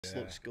This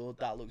looks good.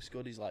 That looks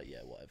good. He's like,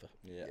 yeah, whatever.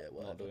 Yeah,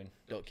 whatever. not doing.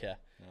 Don't care.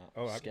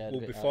 No. All right. Scared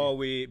Well, of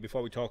it,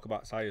 before we talk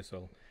about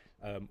Sciosol,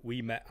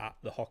 we met at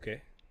the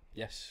hockey.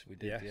 Yes, we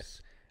did.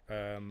 Yes.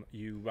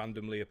 You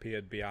randomly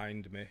appeared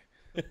behind me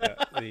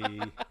at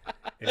the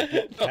in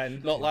block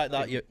 10. Not like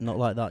that. Not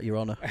like that, Your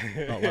Honour.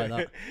 Not like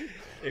that.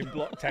 In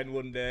block 10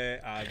 one day,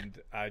 and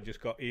I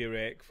just got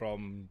earache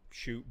from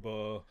shoot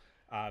bow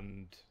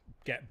and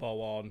get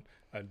bow on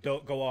and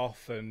don't go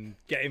off and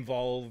get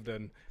involved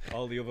and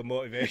all the other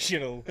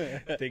motivational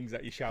things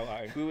that you shout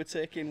at him. We were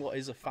taking what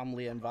is a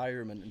family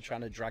environment and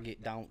trying to drag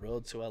it down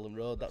road to Ellen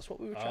Road. That's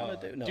what we were trying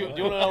to do. No. Do you want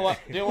to know what?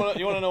 Do you want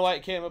to know why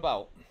it came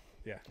about?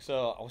 Yeah.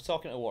 So I was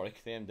talking to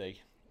Warwick, the MD,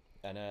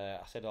 and I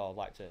said, "Oh, I'd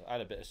like to." I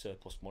had a bit of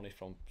surplus money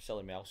from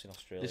selling my house in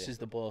Australia. This is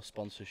the Booooow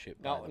sponsorship.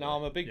 Now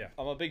I'm a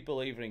big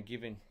believer in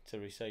giving to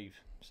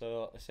receive.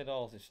 So I said,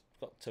 "Oh, this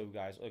got two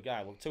guys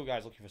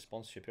looking for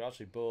sponsorship. You're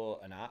actually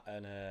Bo and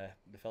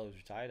the fellow who's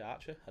retired,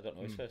 Archer. I don't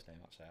know his first name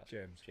actually.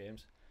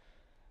 James.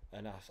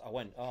 And I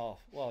went, oh,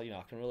 well, you know,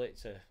 I can relate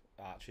to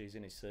Archer. He's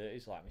in his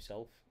 30s like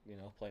myself, you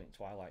know, playing at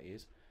Twilight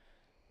years.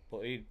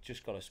 But he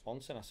just got a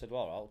sponsor, and I said,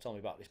 well, all right, tell me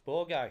about this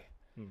Bo guy.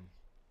 And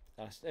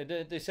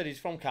they said he's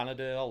from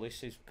Canada, all this,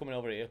 he's coming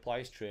over here to play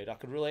his trade. I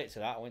could relate to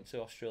that. I went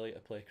to Australia to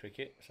play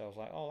cricket, so I was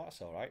like, oh,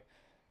 that's all right.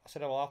 I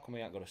said, oh, well, how come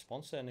he ain't got a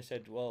sponsor? And they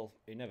said, well,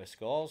 he never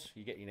scores.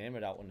 You get your name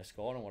read out when they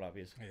score and what have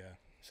you. Yeah.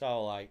 So I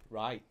was like,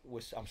 right, we're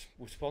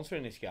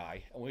sponsoring this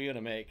guy, and we're going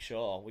to make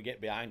sure we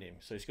get behind him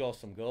so he scores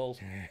some goals.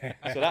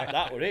 So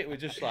that was it. We're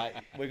just like,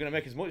 we're going to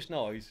make as much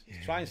noise,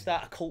 try and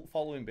start a cult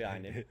following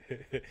behind him.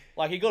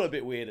 Like, he got a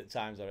bit weird at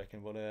times, I reckon,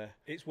 but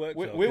it's worked.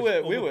 We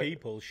were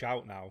people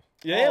shout now.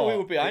 Yeah, we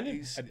were behind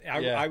him.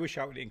 I was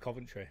shouting it in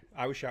Coventry.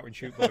 I was shouting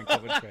shoot ball in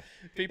Coventry.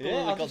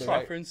 People have got the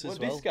reference as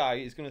well. This guy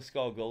is going to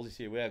score goals this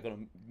year. We're going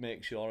to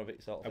make sure of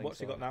it. Sort of and what's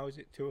he got now? Is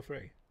it 2 or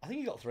 3? I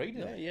think he got 3,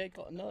 didn't he? Yeah, he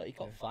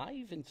got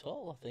 5 in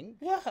total, I think.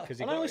 What? Because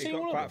he got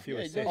quite a few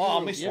assists. Oh,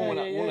 I missed one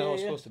when I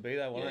was supposed to be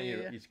there.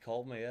 You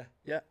called me,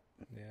 yeah.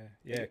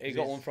 He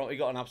got one he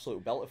got an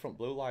absolute belter front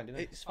blue line, didn't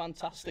he? It's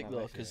fantastic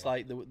though, because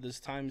like there's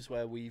times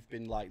where we've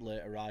been like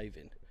late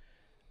arriving,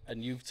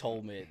 and you've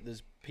told me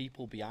there's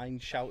people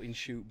behind shouting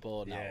shoot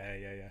ball now.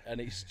 Yeah.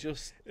 And it's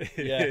just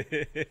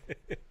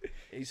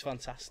it's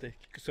fantastic.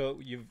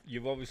 So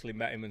you've obviously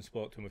met him and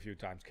spoke to him a few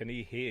times. Can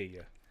he hear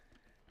you?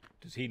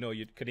 Does he know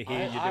you? Can he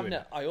hear you doing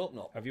it? I hope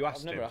not. Have you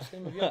asked him? I've never asked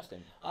him. Have you asked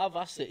him? I've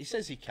asked it. He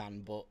says he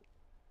can, but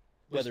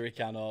whether he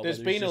can or there's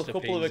been a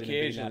couple of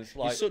occasions.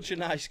 Like, he's such a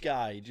nice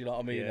guy. Do you know what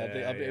I mean?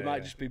 It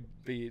might just be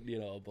you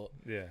know, but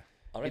yeah.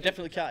 He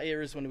definitely can't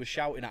hear us when we were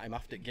shouting at him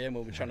after the game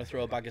when we were trying to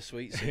throw a bag of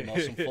sweets in or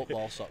some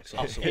football socks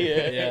or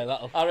something.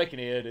 I reckon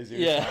he heard us.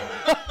 Yeah.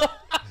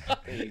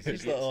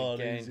 He's like, oh,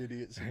 these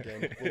idiots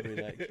again.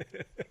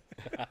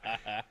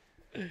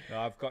 No,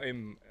 I've got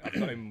him.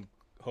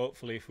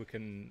 Hopefully, if we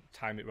can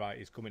time it right,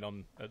 he's coming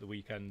on at the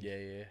weekend.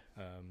 Yeah.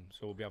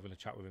 So we'll be having a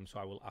chat with him. So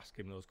I will ask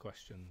him those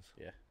questions.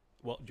 Yeah.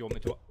 What do you want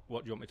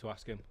me to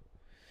ask him?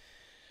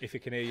 If he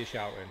can hear you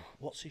shouting.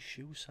 What's his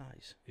shoe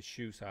size? His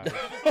shoe size.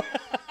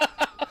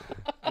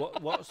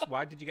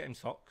 Why did you get him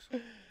socks?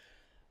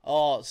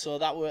 Oh, so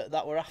that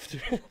were after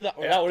that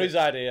were his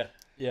idea.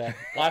 Yeah.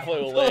 I thought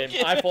it was lame.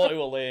 I thought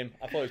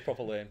it was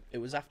proper lame. It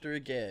was after a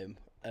game,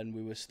 and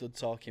we were stood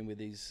talking with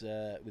his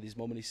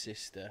mum and his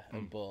sister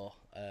and Bo,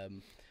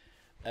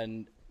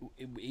 and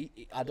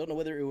I don't know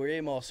whether it were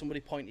him or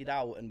somebody pointed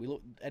out, and we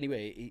looked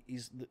anyway.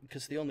 He's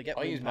because they only get.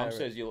 I think his mum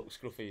says you look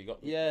scruffy. You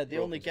got they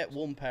only get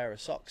one pair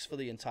of socks for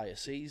the entire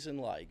season,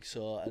 like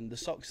so. And the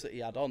socks that he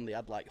had on, they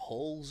had like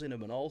holes in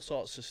them and all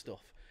sorts of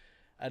stuff.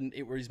 And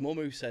it were his mum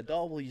who said,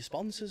 "Oh, well, your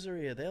sponsors are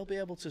here. They'll be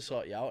able to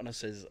sort you out." And I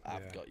says,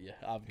 "I've got you.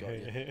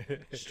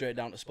 Straight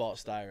down to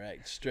Sports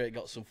Direct. Straight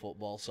got some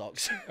football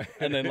socks."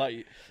 And then,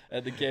 like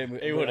at the game,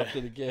 after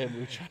the game,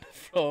 we were trying to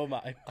throw them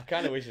at him. I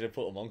kind of wish he'd have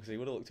put them on because he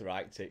would have looked a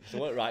right tick. They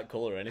weren't right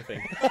colour or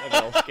anything.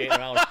 Everyone skating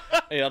around.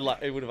 He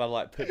would have had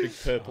like big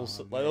purple,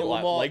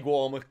 like leg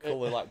warmer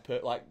colour, like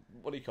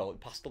what do you call it?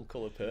 Pastel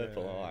colour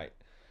purple. Yeah. Like.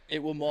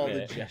 It was more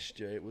the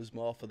gesture. It was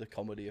more for the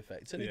comedy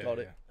effect, and he got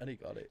it. And he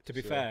got it. To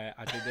be fair,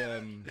 I did.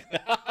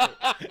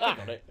 He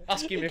got it.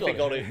 Ask him if he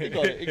got it. He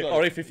got it.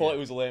 Or if he thought it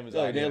was lame as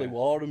well. He nearly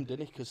wore him,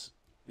 didn't he? Because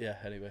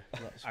anyway.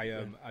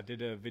 I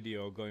did a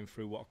video going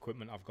through what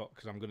equipment I've got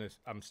because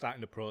I'm starting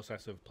the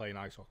process of playing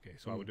ice hockey.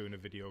 So I was doing a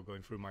video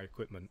going through my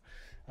equipment,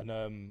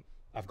 and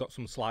I've got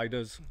some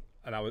sliders.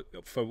 And I was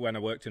for when I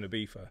worked in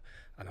Ibiza,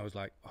 and I was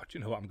like, oh, do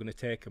you know what? I'm going to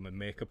take them and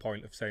make a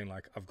point of saying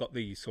like, I've got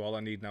these, so all I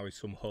need now is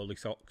some holy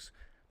socks.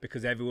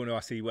 Because everyone who I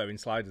see wearing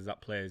sliders that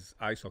plays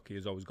ice hockey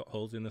has always got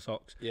holes in the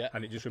socks. Yeah.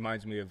 And it just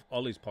reminds me of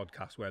Ollie's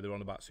podcast where they're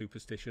on about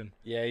superstition.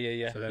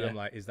 Yeah. So then I'm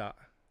like, is that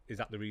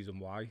the reason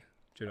why?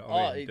 Do you know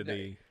what I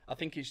mean? I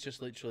think it's just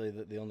literally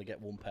that they only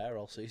get one pair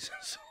all season.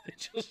 So they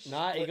just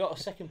he got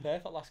a second pair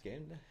for last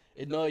game, didn't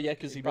he? No, yeah,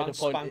 because he made a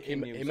point. He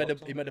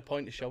made a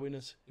point of showing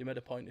us.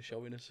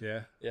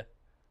 Yeah. Yeah.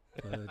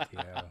 Bloody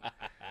hell.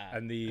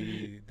 And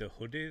the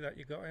hoodie that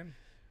you got him?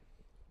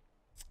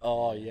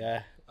 Oh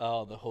yeah,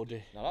 the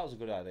hoodie. No, that was a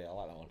good idea. I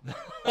like that one.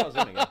 That was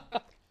him again.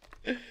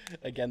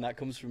 again, that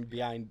comes from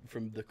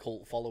the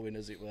cult following,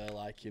 as it were,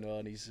 like, you know.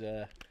 And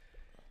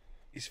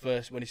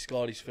when he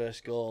scored his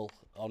first goal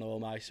on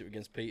home ice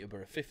against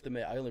Peterborough, 5th of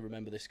May. I only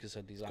remember this because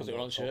I designed it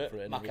on shirt. for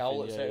it. Mac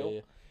Outlet set it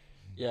up.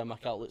 Yeah,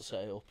 Mac Outlet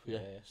set it up. Yeah,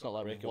 it's not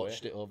like we've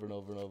watched it over and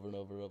over and over and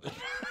over and over.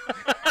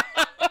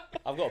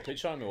 I've got a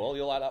picture on my wall.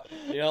 You like that?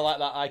 You know, like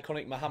that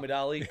iconic Muhammad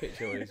Ali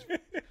picture where he's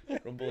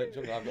rumbling.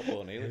 I've got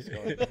Bo Neely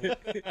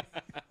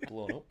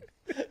blown up,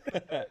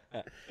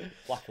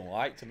 black and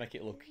white to make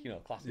it look, you know,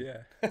 classy.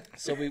 Yeah.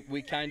 So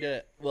we kind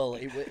of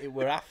it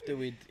were after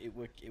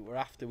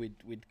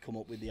we'd come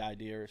up with the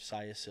idea of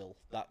Siasil.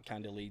 That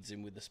kind of leads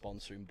in with the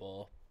sponsoring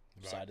Booooow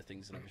side of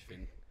things and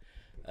everything.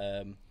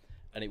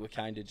 And it were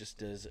kind of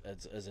just as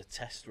a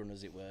test run,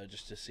 as it were,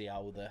 just to see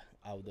how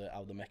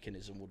the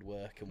mechanism would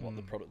work and what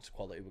the product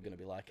quality were going to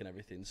be like and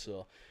everything.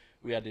 So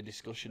we had a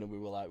discussion and we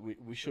were like,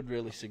 we should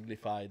really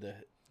signify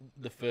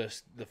the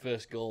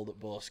first goal that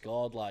Bo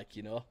scored, like,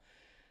 you know.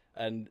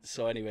 And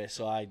so anyway,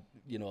 so I,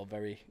 you know,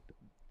 very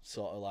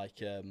sort of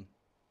like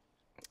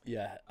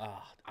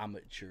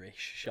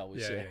amateurish, shall we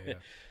say,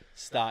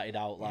 started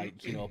out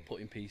like, you know,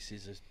 putting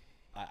pieces of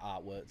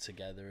artwork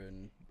together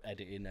and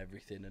editing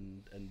everything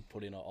and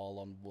putting it all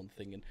on one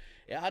thing, and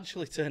it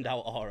actually turned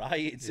out all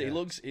right. It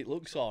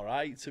looks all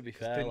right, to be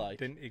fair.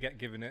 Didn't you get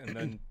given it and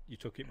then you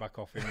took it back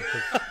off him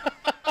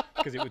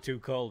because it was too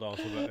cold or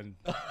something,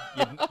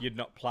 and you'd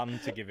not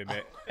planned to give him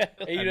it?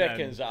 He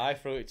reckons that I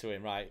threw it to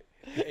him, right?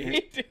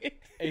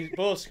 He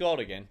both scored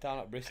again down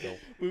at Bristol.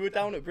 We were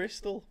down at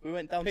Bristol. We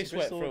went down to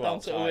Bristol,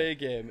 down to away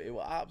game. It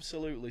was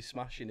absolutely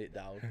smashing it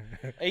down.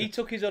 He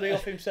took his hoodie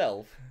off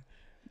himself.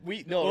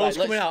 Right,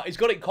 coming out. He's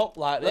got it cocked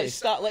like let's this.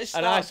 Start.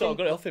 And I sort of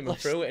got it off him and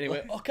threw it. And he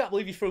went, "Oh, I can't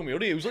believe you threw me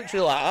hoodie." He was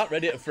literally like that,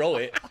 ready to throw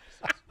it.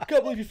 I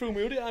can't believe you threw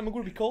me hoodie. I'm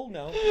going to be cold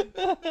now.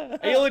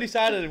 He only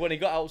decided when he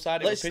got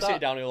outside, he would piss it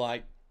down. He was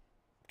like,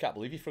 "Can't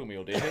believe you threw me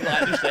hoodie."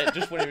 Like,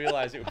 just when he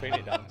realised it was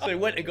pinning it down. So he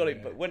went and got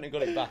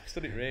it back.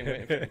 Stood it rain,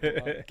 waiting for him to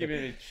come out. Give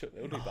him the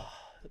hoodie back.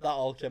 That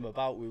all came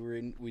about.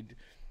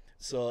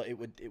 So it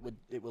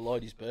were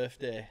Lloydie's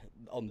birthday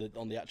on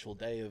the actual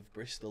day of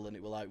Bristol, and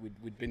it were like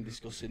we'd been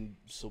discussing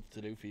stuff to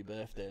do for your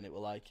birthday, and it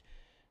were like,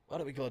 why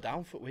don't we go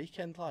down for the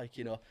weekend, like,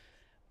 you know?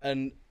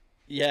 And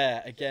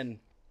yeah, again,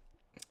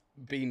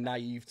 being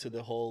naive to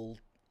the whole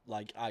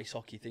like ice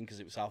hockey thing, because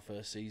it was our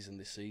first season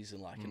this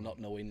season, like, and not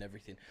knowing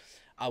everything.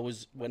 I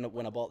was when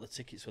I bought the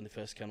tickets when they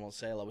first came on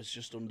sale, I was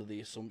just under the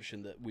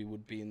assumption that we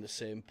would be in the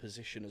same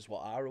position as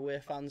what our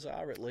away fans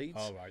are at Leeds.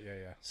 Oh right,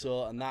 yeah.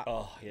 So and that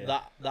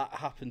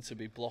happened to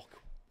be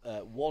block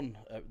 1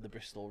 at the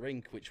Bristol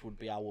rink, which would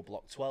be our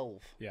block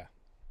 12. Yeah.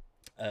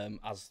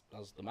 As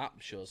the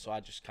map shows, so I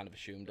just kind of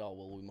assumed, oh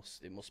well,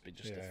 it must be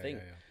just a thing.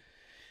 Yeah.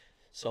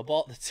 So I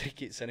bought the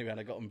tickets anyway, and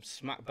I got them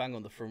smack bang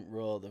on the front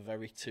row, the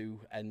very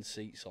 2 end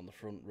seats on the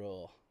front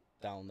row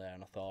down there,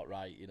 and I thought,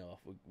 right, you know,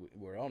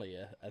 we're on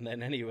here. And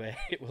then anyway,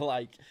 it was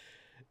like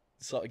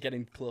sort of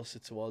getting closer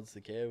towards the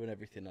game and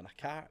everything, and I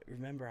can't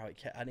remember how it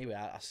came. Anyway,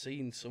 I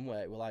seen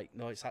somewhere it was like,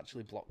 no, it's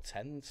actually block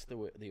 10's the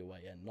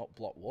away end, not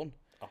block 1.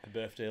 Happy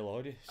birthday,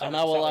 Lloydie. And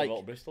I was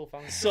like, Bristol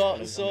fans.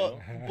 So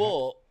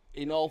but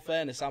in all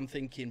fairness, I'm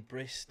thinking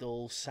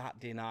Bristol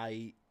Saturday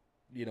night,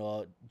 you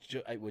know,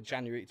 it was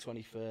January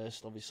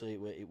 21st, obviously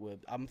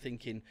I'm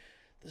thinking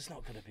there's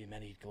not going to be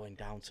many going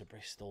down to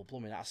Bristol.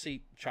 Blooming, I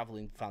see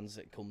travelling fans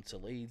that come to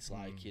Leeds,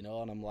 like, you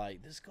know, and I'm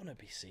like, there's going to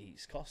be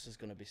seats. There's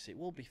going to be seats.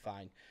 We'll be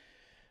fine.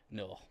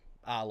 No,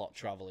 our lot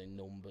travel in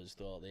numbers,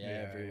 don't they?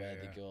 Everywhere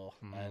they go,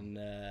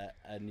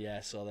 and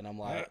yeah. So then I'm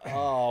like,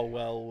 oh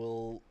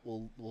well,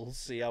 we'll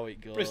see how it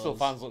goes. Bristol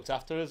fans looked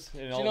after us. Do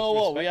you know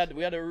what? We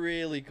had a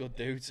really good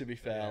do, to be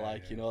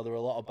fair. You know, there were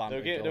a lot of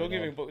banter. They went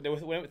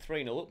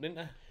 3-0 up, didn't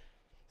they?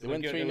 They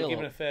went 3-0. They were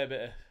giving a fair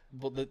bit of.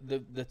 But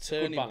the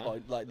turning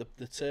point, like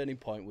the turning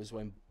point, was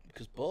when,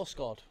 because Bo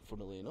scored,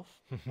 funnily enough.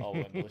 Oh,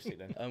 went ballistic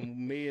then. And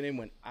me and him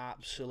went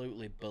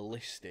absolutely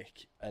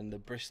ballistic, and the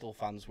Bristol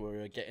fans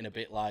were getting a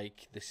bit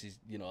like, this is,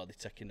 you know, they're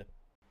taking the.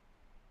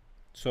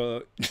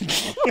 So.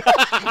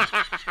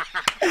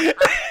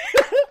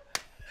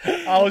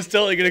 I was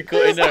totally going to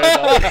cut in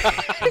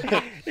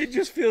there. It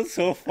just feels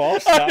so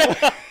forced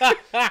now.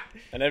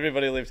 And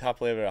everybody lived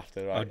happily ever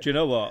after, right? Oh, do you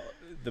know what?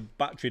 The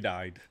battery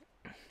died.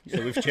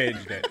 So we've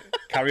changed it.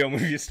 Carry on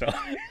with your story.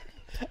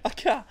 I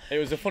can't. It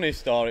was a funny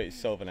story.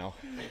 It's over now.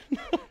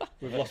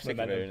 We've lost the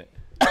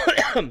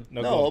momentum.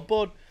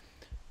 No,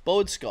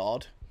 Bud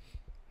scored.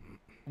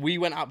 We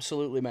went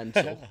absolutely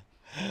mental.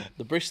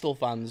 The Bristol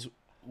fans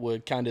were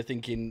kind of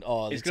thinking,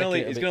 oh, he's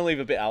going to leave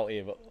a bit out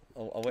here, but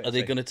I'll wait. Are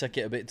they going to take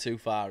it a bit too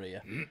far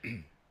here?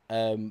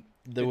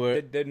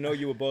 Did they know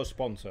you were Bo's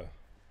sponsor?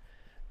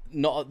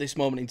 Not at this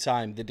moment in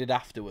time. They did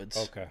afterwards.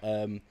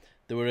 Okay.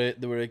 There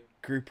were a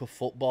group of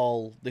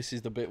football. This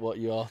is the bit what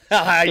you're.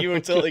 You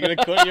were totally going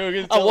to cut. You were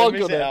going to totally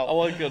miss it out. I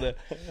wasn't gonna.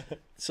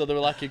 So there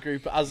were like a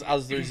group, as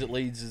there is at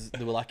Leeds.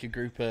 There were like a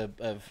group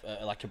of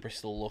like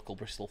a local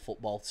Bristol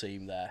football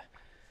team there,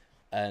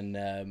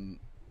 and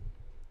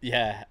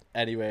yeah.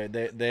 Anyway,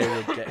 they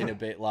were getting a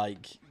bit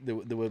like they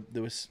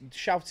were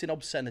shouting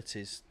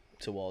obscenities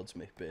towards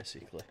me,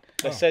 basically.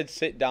 They said,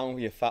 "Sit down,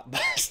 you fat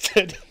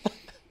bastard."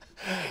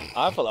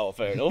 I thought that was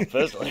fair enough,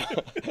 personally.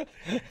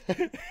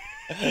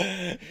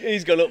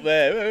 He's gone up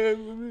there.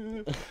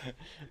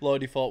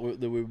 Lloydie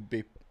thought there were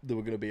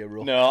going to be a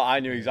rough. No,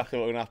 I knew exactly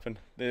what was going to happen.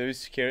 There was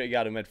a security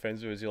guard who made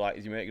friends with us. He was like,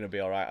 "Is your mate going to be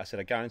all right?" I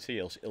said, "I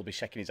guarantee he'll be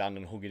shaking his hand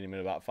and hugging him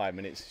in about 5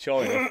 minutes."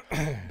 Sure enough,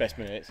 best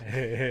minutes.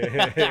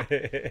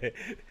 It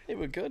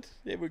were good.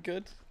 It were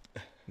good.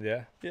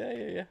 Yeah.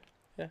 Yeah.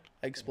 I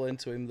explained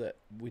to him that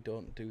we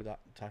don't do that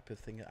type of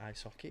thing at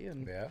ice hockey,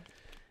 and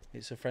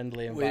it's a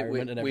friendly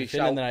environment and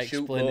everything. And then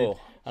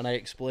I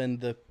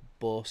explained the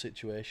Booooow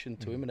situation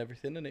to him and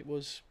everything, and it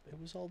was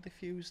all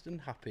diffused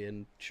and happy.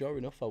 And sure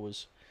enough, I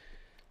was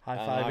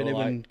high-fiving him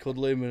and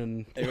cuddling him.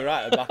 And he was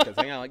right at the back of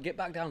the thing. I'm like, "Get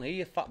back down here,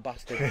 you fat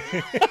bastard."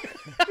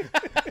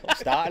 I'm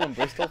starting on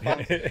Bristol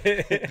fans.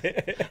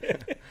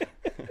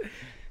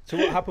 So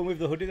what happened with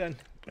the hoodie then?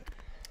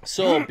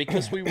 So,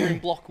 because we were in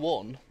block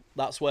 1,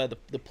 that's where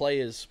the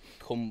players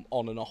come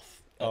on and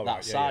off at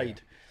that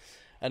side.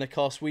 And of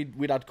course,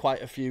 we'd had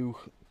quite a few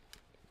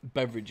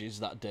beverages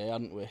that day,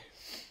 hadn't we?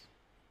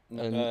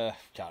 And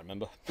can't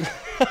remember.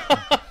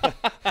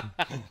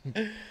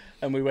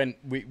 And they went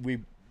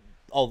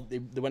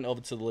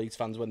over to the Leeds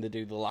fans when they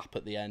do the lap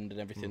at the end and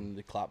everything.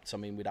 They clapped. I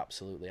mean, I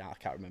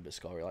can't remember the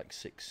score, like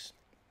 6.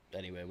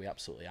 Anyway, we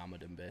absolutely hammered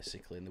them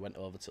basically, and they went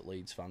over to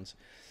Leeds fans.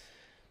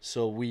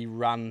 So we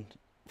ran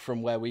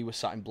from where we were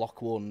sat in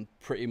block 1,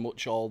 pretty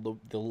much all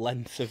the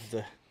length of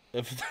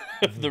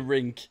the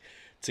rink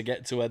to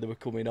get to where they were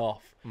coming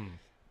off.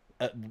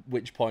 At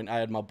which point I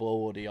had my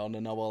Booooow hoodie on,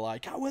 and I was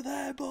like, "How were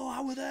there, Bo?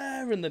 How were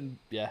there?" And then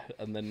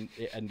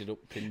it ended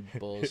up in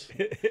Bo's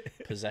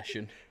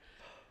possession.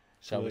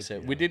 Shall we say?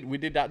 We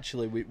did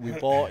actually. We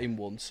bought him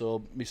one.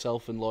 So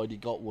myself and Lloydie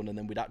got one, and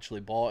then we'd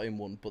actually bought him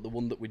one. But the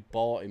one that we'd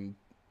bought him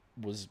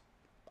was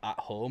at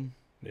home.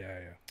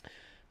 Yeah.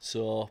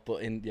 So,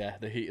 but in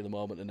the heat of the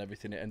moment and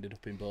everything, it ended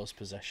up in Bo's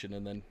possession,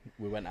 and then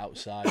we went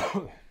outside.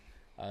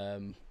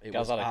 It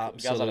was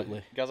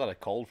absolutely. Gaz had a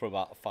cold for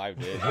about 5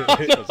 days. He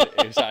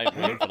was sat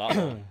in for that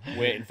one,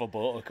 waiting for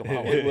Bo to come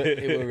out.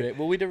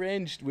 Well, we'd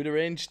arranged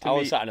to I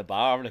was sat in a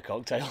bar having a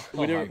cocktail.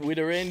 We'd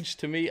arranged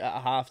to meet at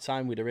a half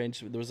time. There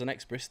was an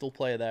ex-Bristol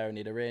player there, and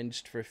he'd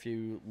arranged for a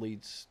few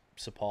Leeds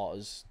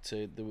supporters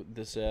to.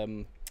 There's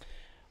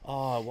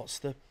what's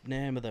the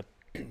name of the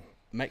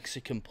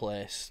Mexican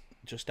place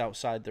just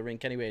outside the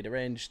rink? Anyway, he'd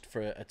arranged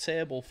for a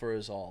table for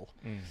us all,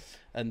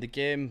 and the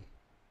game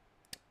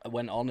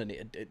went on, and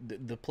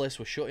the place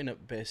was shutting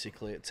up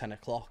basically at 10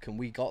 o'clock, and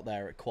we got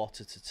there at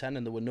 10:15,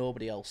 and there were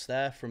nobody else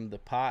there from the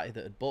party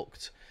that had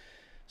booked.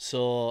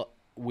 So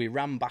we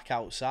ran back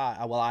outside.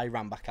 I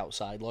ran back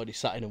outside. Lloydie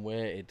sat in and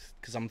waited,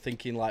 because I'm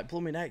thinking, like,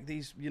 blooming heck,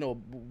 these,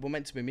 we're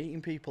meant to be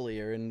meeting people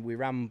here, and we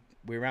ran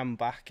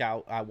back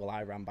out.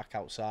 I ran back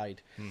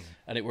outside,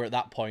 and it were at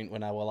that point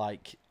when I were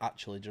like,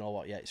 actually, do you know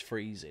what? Yeah, it's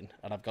freezing,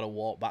 and I've got to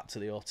walk back to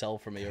the hotel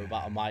from here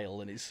about a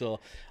mile, and it's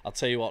so. I'll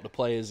tell you what, the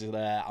players are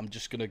there. I'm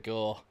just gonna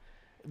go.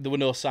 There were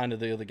no sign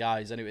of the other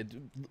guys anyway.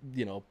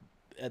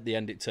 At the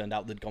end, it turned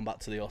out they'd gone back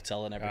to the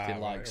hotel and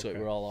everything, so it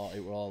were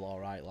all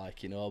right,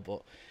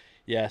 But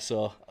yeah,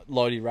 so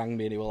Lloydie rang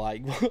me and he was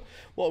like,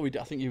 "What are we?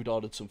 I think you'd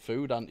ordered some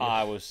food, hadn't you?"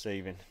 I was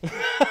saving.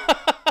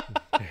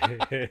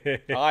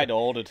 I'd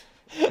ordered.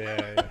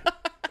 Yeah.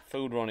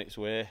 Food were on its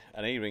way,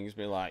 and he rings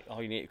me like, "Oh,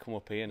 you need to come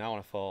up here now." And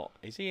I thought,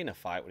 is he in a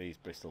fight with these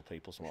Bristol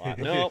people? Something like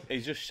that. No,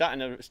 he's just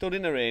stood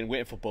in the rain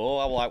waiting for Bo.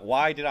 I was like,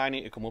 why did I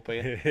need to come up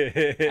here?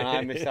 And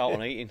I missed out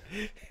on eating.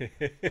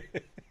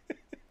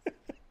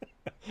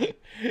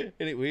 Isn't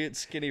it weird?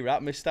 Skinny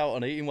rat missed out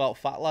on eating while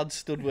fat lads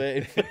stood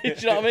waiting for you.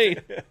 Do you know what I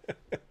mean?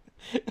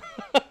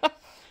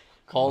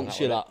 Haunts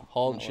you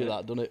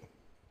that, doesn't it?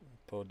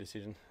 Poor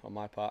decision on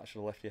my part. I should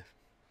have left you.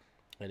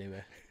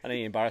 Anyway. And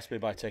he embarrassed me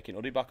by taking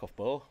hoodie back off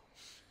Bo.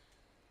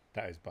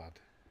 That is bad.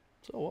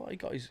 So what? He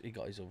got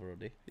his other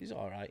hoodie. He's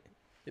all right.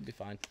 He'd be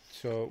fine.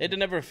 So it'd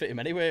never fit him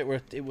anyway. It were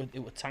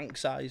tank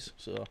size.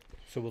 So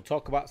we'll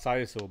talk about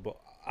size though. But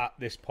at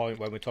this point,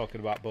 when we're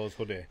talking about Bo's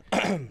hoodie,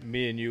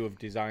 me and you have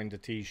designed a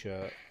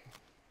T-shirt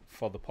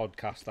for the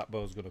podcast that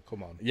Bo's going to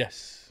come on.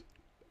 Yes.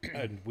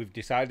 And we've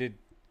decided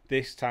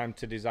this time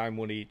to design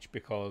one each,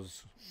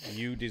 because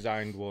you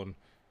designed one,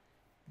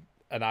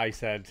 and I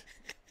said,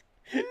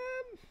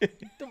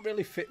 it don't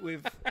really fit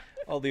with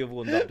all the other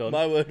ones I've done.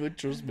 My word would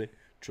trust me.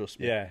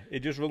 Yeah, he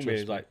just rung me. He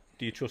was like,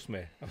 "Do you trust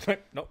me?" I was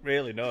like, "Not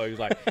really, no." He was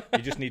like, "You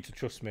just need to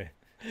trust me.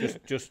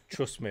 Just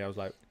trust me." I was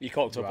like, "You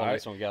cocked up on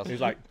this one, Gaz." He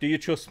was like, "Do you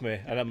trust me?"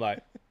 And I'm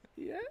like,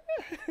 "Yeah."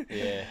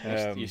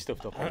 Yeah, you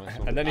stuffed up on this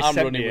one. And then he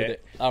sent me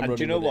it. And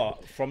do you know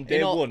what? From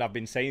day one, I've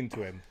been saying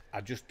to him,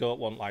 I just don't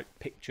want like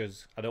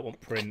pictures. I don't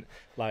want print.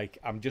 Like,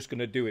 I'm just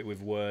gonna do it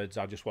with words.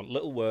 I just want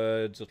little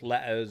words,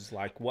 letters,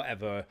 like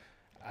whatever.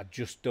 I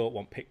just don't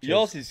want pictures.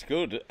 Yours is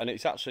good, and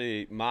it's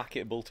actually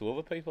marketable to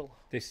other people.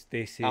 This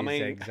is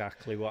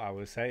exactly what I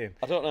was saying.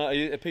 I don't know.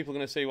 Are people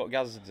going to see what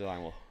Gaz's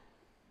design was?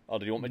 Or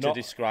do you want me to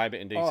describe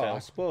it in detail? Oh, I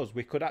suppose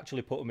we could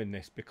actually put them in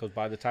this, because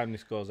by the time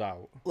this goes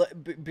out,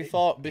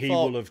 before he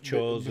will have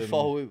chosen.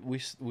 Before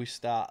we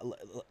start,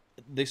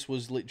 this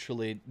was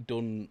literally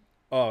done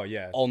Oh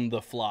yeah. on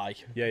the fly.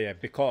 Yeah,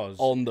 because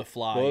On the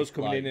fly. Bo's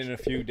coming like, in a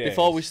few days.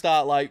 Before we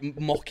start like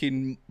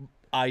mocking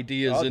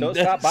ideas and don't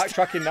start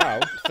backtracking now.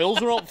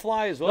 Phil's are up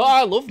fly as well. No,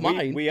 I love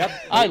mine.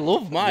 I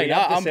love mine.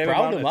 I'm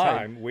proud of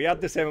mine. We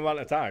had the same amount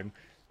of time,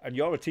 and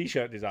you're a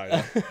t-shirt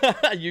designer.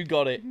 You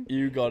got it.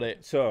 You got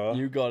it. So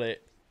you got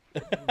it.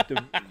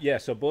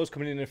 So Bo's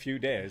coming in a few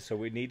days, so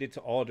we needed to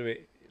order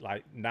it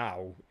like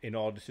now in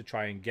order to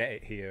try and get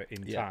it here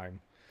in time.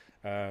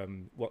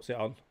 What's it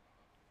on?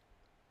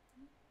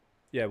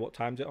 Yeah, what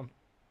time's it on?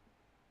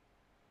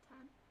 10.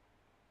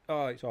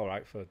 Oh, it's all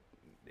right for.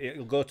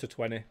 It'll go to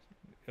 20.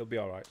 It'll be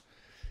all right.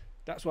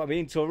 That's what I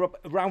mean. So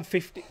around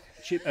 50.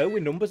 Oh,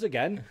 with numbers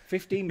again.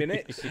 15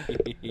 minutes.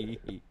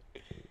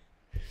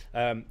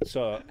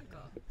 So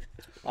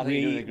I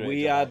think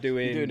we are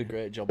doing. You're doing a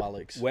great job,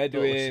 Alex. We're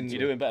doing. You're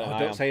doing better than I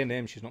don't am. say her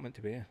name. She's not meant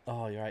to be here.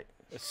 Oh, you're right.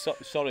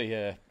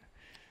 Sorry.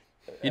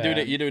 You're doing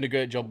it. You're doing a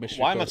great job,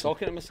 mystery. Why am I person.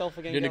 talking to myself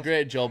again? You're doing a guys?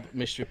 great job,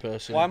 mystery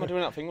person. Why am I doing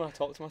that thing when I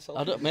talk to myself?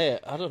 I don't, mate.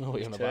 I don't know what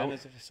you're on Turn about.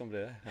 as if there's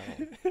somebody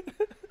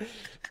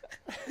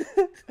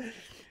there.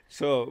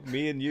 So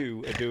me and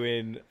you are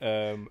doing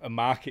a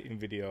marketing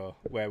video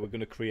where we're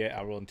going to create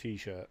our own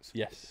t-shirts.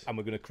 Yes. And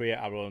we're going to create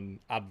our own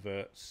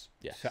adverts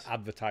to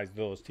advertise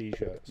those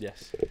t-shirts.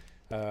 Yes.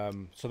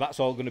 So that's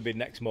all going to be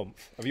next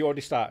month. Have you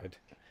already started?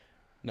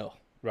 No.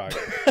 Right.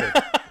 Good.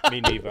 Me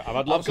neither. I've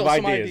had lots of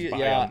ideas, but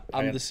yeah, I I'm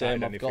haven't the same.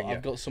 started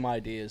I've got some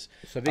ideas.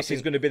 So this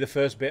is going to be the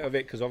first bit of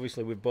it because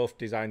obviously we've both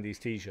designed these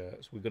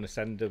t-shirts. We're going to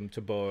send them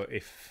to Bo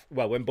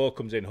when Bo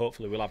comes in,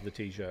 hopefully we'll have the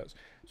t-shirts.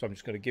 So I'm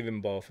just going to give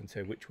him both and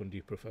say, which one do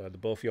you prefer? They're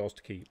both yours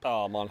to keep.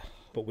 Oh man.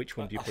 But which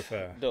one do you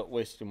prefer? Don't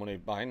waste your money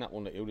buying that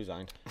one that you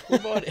designed.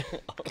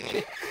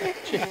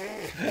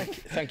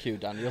 Thank you,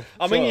 Daniel.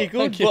 I mean, you're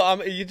good,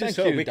 but you just.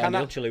 So we can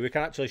Daniel.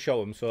 actually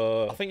show them.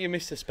 So I think you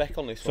missed the spec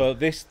on this so one.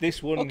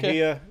 this one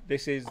here,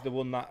 this is the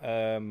one that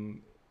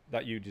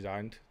that you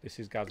designed. This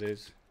is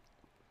Gaz's.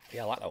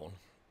 Yeah, I like that one.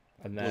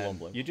 And Blue then on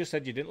blue. you just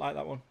said you didn't like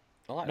that one.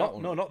 I like that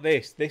one. No, not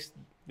this. This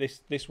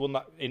one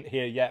that in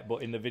here yet,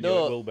 but in the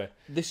video it will be.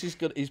 This is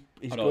good. He's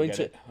don't going get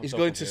to it. I'm he's so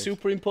going to confused.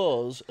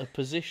 superimpose a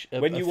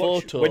position. When you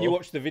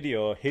watch the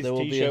video, his there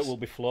will be t-shirt a will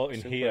be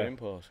floating here.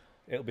 Superimpose.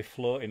 It'll be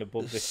floating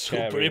above this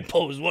chair.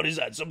 Superimpose. What is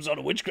that? Some sort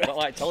of witchcraft? Not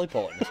like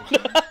teleporting.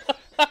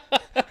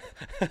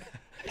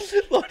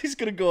 Like he's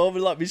gonna go over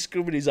like me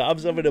scrubbing his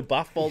arms, having a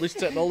bath, all this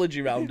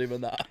technology around him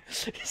and that.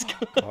 He's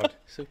God.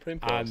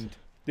 Superimpose. And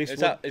this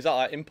is one, that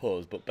like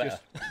impose but better?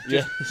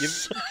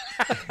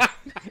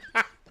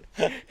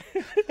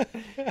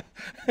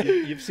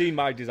 you've seen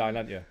my design,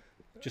 haven't you?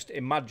 Just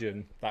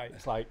imagine that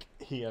it's like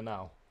here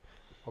now.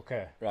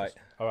 Okay. Right.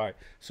 All right.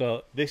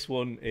 So this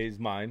one is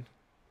mine.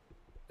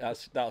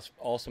 That's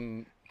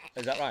awesome.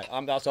 Is that right?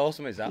 That's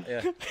awesome. Is that?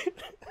 Yeah.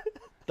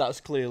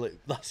 That's clearly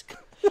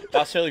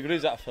That's really good.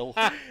 Is that Phil?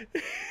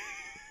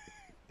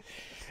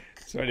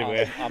 So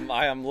anyway,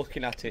 I am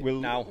looking at it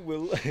now.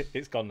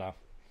 It's gone now.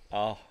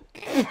 Oh.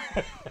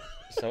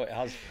 So it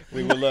has.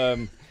 We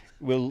will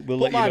we'll Put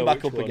let you mine know back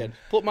which up one. again.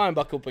 Put mine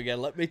back up again.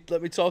 Let me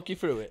talk you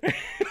through it.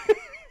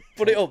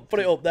 Put it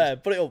up there.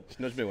 Put it up. Just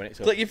nudge me when it's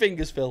up. Click your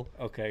fingers, Phil.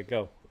 Okay,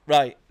 go.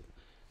 Right.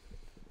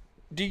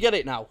 Do you get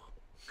it now?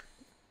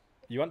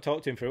 You want to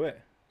talk to him through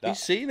it? He's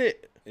seen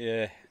it.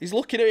 Yeah. He's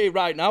looking at it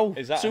right now.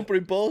 Is that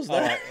superimposed All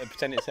there? right.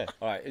 Pretend it's it.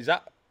 All right. Is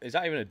that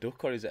even a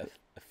duck or is it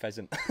a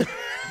pheasant?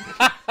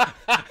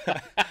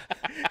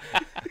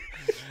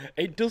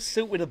 It does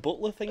suit with a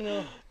butler thing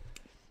though.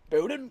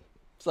 Building.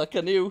 It's like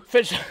a new.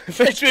 Fetch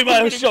me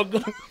my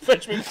shotgun.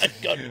 Fetch me my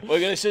gun. We're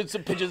gonna shoot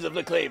some pigeons of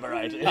the claim,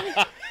 right?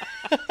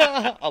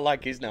 I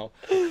like his now.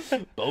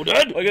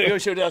 Bowden. We're gonna go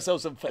shoot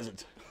ourselves some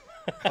pheasant.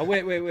 Oh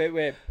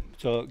wait.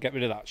 So get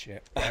rid of that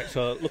shit. Right,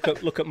 so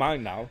look at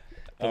mine now.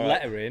 The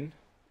lettering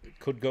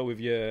could go with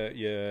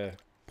your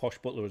posh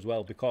butler as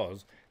well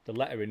because the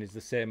lettering is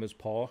the same as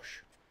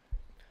Porsche.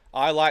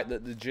 I like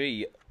that the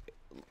G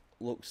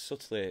looks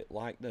subtly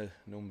like the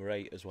number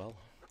 8 as well.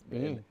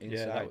 Inside.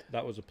 Yeah,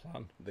 that was a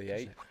plan. The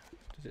 8.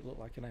 Does it look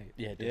like an 8?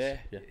 Yeah, it does.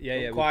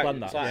 Yeah. We Quite,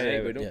 planned it's that. like an 8,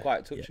 but we don't yeah.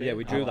 quite touch it. Yeah,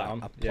 we drew that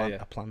on. I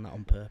planned that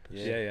on purpose.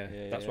 Yeah.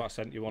 That's what I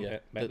sent you on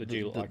it. Make the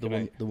G look like an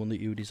 8. The one that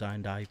you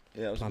designed, I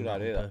Yeah, that was a planned good that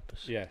on idea. That.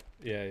 purpose.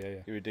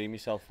 Yeah. You redeem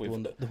yourself with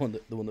The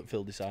one that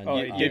Phil designed. Oh,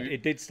 I-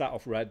 it did start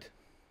off red,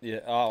 Yeah.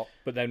 Oh,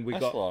 but then we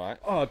that's got. all right.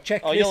 Oh,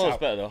 check Oh, this yellow's out.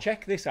 better though.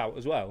 Check this out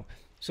as well.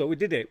 So we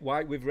did it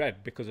white with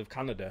red because of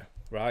Canada,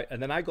 right?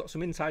 And then I got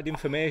some inside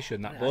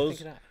information that I didn't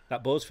think of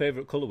that. Bo's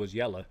favourite colour was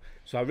yellow.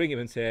 So I ring him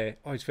and say,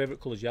 "Oh, his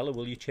favourite colour's yellow.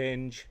 Will you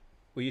change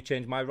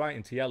my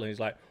writing to yellow?" And he's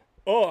like,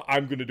 "Oh,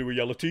 I'm gonna do a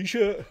yellow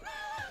T-shirt."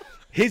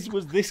 His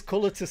was this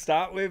colour to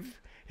start with.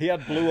 He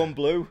had blue on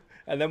blue,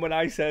 and then when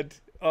I said,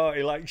 "Oh,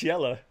 he likes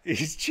yellow,"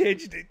 he's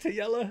changed it to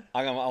yellow.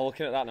 I'm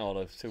looking at that now,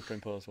 the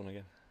superimposed one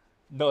again.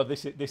 No,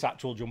 this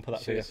actual jumper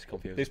that's See, here. it's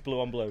confusing. This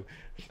blue on blue.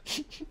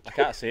 I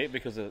can't see it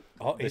because of.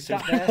 Oh, this is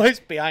that there?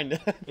 it's behind.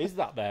 Is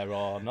that there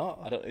or not?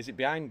 I don't. Is it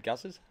behind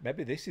Gaz's?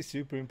 Maybe this is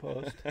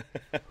superimposed.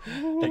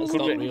 That's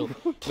could not be. real.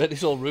 But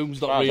this whole room's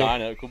As far not as real. I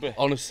know, it could be.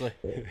 Honestly.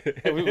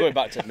 We're going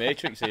back to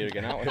Matrix here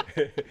again, aren't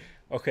we?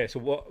 Okay, so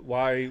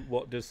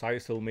what does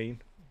Cyastil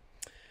mean?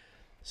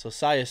 So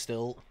Sire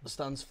still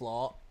stands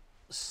for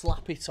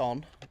slap it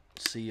on,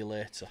 see you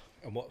later.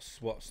 And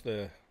was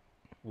there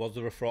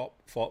a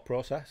thought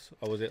process,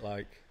 or was it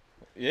like?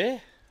 Yeah.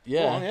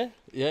 Yeah. Go on, yeah.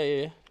 Yeah.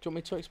 Do you want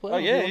me to explain? Oh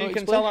Do yeah, wanna you can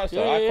explain? tell that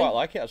story. Yeah, I yeah, quite yeah.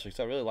 like it actually, because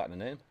I really like the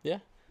name. Yeah.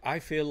 I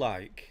feel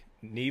like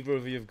neither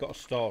of you have got a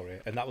story,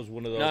 and that was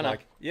one of those No.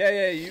 like,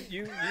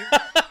 you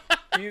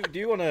do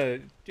you wanna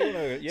yeah, So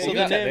you the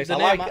take name- this. the I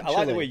name like the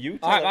actually- way you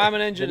tell it. I'm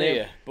an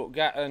engineer, but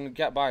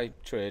get by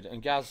trade,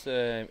 and Gaz,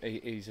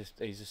 he's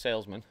a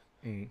salesman.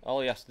 All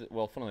he has to,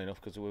 well, funnily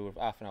enough, because we were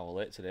half an hour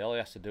late today, all he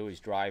has to do is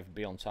drive,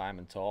 be on time,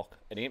 and talk.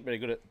 And he ain't very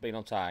good at being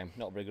on time,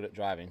 not very good at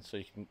driving.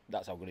 So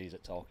that's how good he is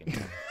at talking.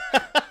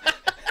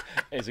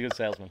 He's a good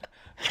salesman.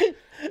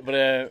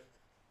 But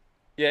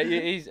yeah,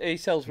 he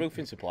sells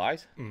roofing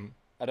supplies.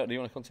 I don't. Do you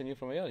want to continue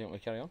from here? Or do you want me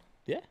to carry on?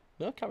 Yeah.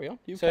 No, carry on.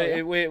 You So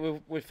carry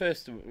on. we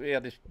first he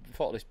had this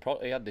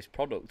he had this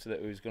product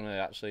that he was going to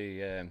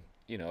actually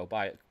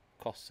buy at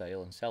cost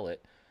sale and sell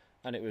it,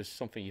 and it was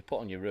something you put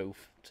on your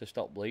roof to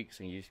stop leaks,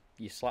 and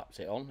you slapped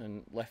it on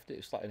and left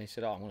it. And he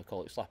said, "Oh, I'm going to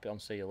call it slap it on,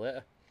 see you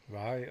later."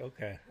 Right.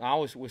 Okay.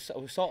 We're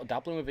sort of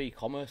dabbling with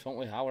e-commerce, weren't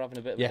we? How we're having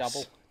a bit of Yes. a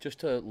dabble just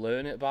to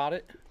learn it about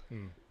it.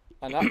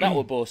 And that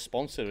were both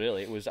sponsored,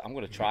 really. It was, I'm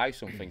going to try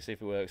something, see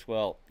if it works.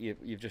 Well,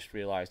 you've just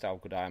realised how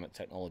good I am at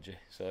technology,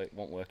 so it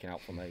wasn't working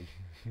out for me.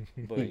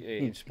 But it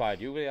inspired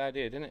you with the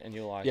idea, didn't it? And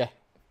you're like, Yeah.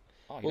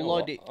 oh, you Well, know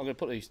what? Lloyd, I'm going to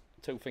put these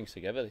two things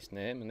together, this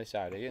name and this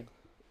idea.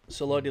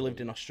 So Lloydie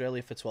lived in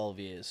Australia for 12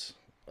 years.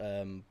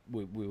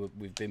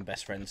 We've been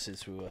best friends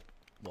since we were,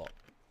 what,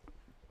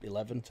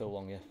 11? Too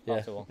long, yeah. Yeah,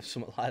 Far too long.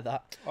 something like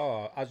that.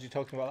 Oh, as you're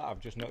talking about that, I've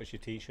just noticed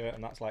your T-shirt,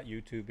 and that's like you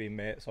two being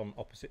mates on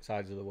opposite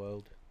sides of the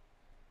world.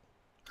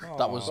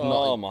 That was Oh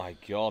not. my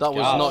God. That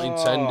was Gaz. not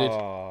intended.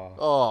 Oh,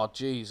 Oh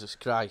Jesus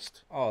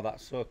Christ! oh,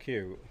 that's so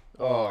cute.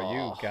 Oh, you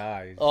Oh.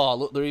 guys. Oh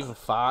look, they're even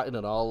farting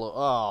and all. Look.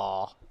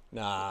 Oh.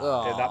 Nah.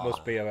 Oh. Yeah, that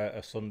must be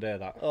a Sunday.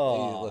 That.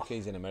 Oh. Look,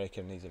 he's in America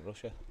and he's in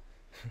Russia.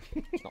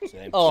 It's not the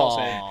same. It's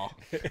not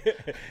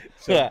the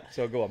same. Oh.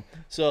 So go on.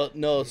 So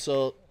no.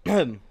 So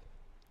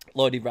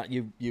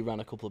Lloydie, you ran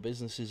a couple of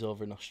businesses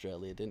over in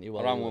Australia, didn't you?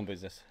 I ran one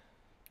business.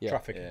 Yeah.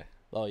 Traffic. Yeah.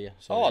 Oh yeah. Oh,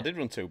 Sorry. I did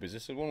run two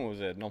businesses. One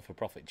was a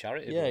non-for-profit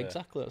charity. Yeah, but,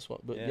 exactly. That's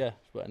what. But yeah. yeah.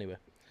 But anyway.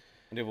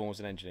 And the other one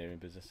was an engineering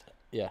business,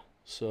 Yeah.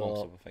 amongst So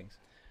other things.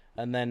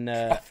 and then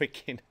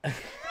Trafficking. I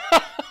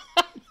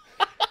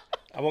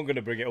wasn't going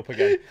to bring it up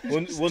again.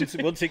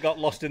 Once it got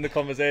lost in the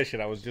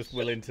conversation, I was just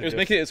willing to. It was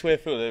making its way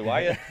through the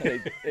wire.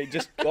 It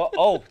just got,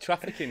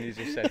 trafficking, you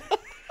just said.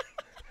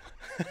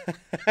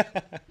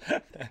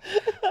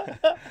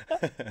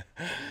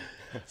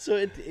 So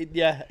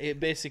it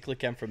basically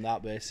came from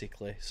that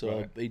basically.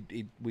 So Right.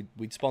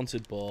 we'd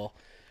sponsored Bo.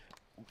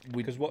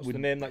 Because what's the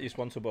name that you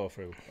sponsor Bo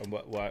through, and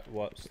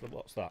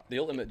what's that? The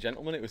Ultimate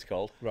Gentleman, it was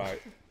called.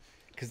 Right.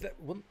 Because that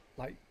wouldn't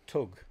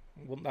Tug.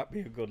 Wouldn't that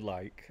be a good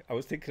like? I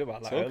was thinking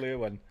about that Tug? earlier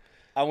when.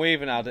 And we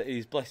even had,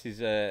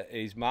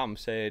 his mum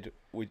said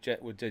we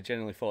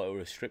generally thought it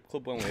was a strip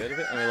club when we heard of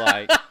it. And we're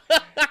like,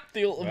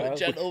 The Ultimate Well,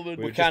 Gentleman.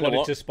 We just kinda wanted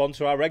want- to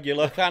sponsor our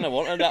regular. we kind of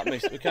wanted that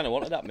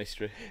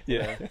mystery.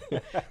 Yeah.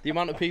 The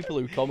amount of people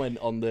who comment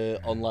on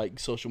like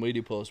social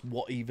media posts,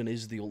 what even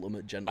is the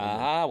Ultimate Gentleman?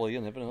 Well,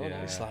 you'll never know. Yeah.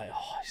 now. It's like,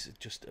 oh, it's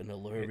just an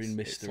alluring It's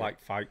mystery. like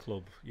Fight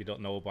Club. You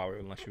don't know about it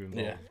unless you're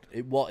involved. yeah,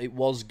 it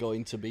was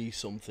going to be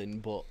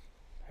something, but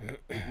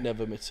it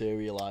never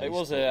materialised. It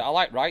was. but- I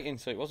like writing,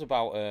 so it was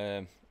about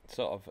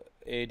sort of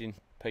aiding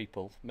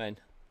people, men.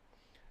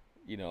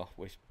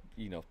 With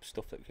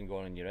stuff that can go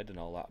on in your head and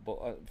all that.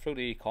 But through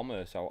the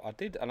e-commerce, I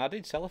did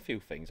sell a few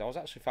things. I was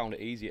actually found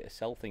it easier to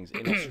sell things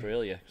in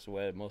Australia, because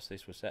where most of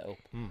this was set up.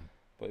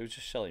 But it was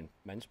just selling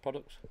men's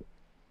products.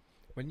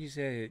 When you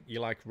say you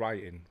like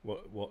writing,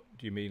 what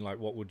do you mean? Like,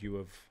 what would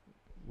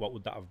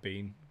that have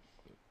been?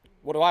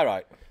 What do I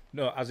write?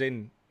 No, as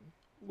in,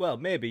 well,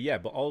 maybe yeah,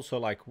 but also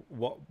like,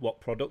 what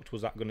product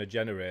was that going to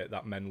generate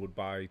that men would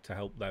buy to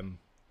help them?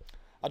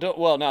 I don't.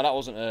 Well, no, that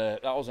wasn't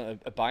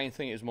a buying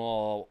thing. It was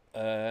more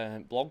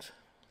blogs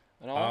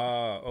and all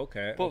that. Ah,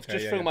 okay. But okay,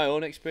 just yeah, through yeah. my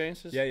own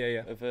experiences. Yeah, yeah,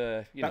 yeah. Of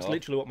That's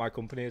literally what my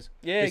company is.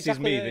 Yeah, this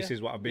exactly, is me. yeah, This yeah.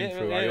 is what I've been Yeah,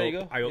 through. yeah, there you I go.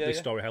 hope Yeah, this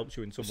yeah. story helps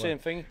you in some way. same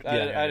thing. I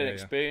Yeah, had an yeah.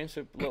 experience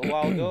a little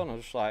while ago, and I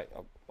was just like,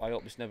 I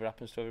hope this never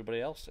happens to everybody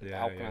else. Yeah,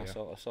 How can yeah, I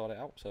yeah. sort it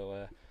out?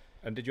 So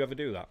And did you ever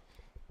do that?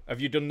 Have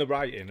you done the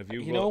writing? Have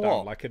you? You wrote know down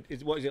what? Like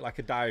what is it, like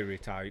a diary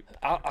type?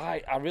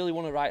 I really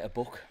want to write a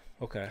book,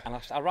 Okay. and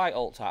I write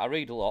all the time. I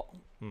read a lot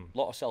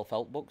of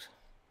self-help books.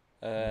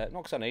 Not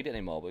because I need it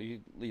anymore, but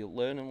you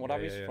learn and what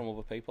have you yeah. from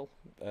other people.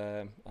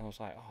 And I was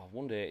like,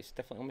 one day it's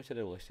definitely on my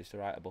to-do list is to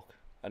write a book,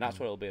 and that's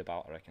what it'll be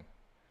about, I reckon.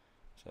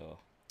 So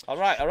I'll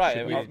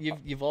write.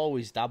 You've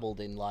always dabbled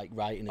in like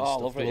writing and Oh, I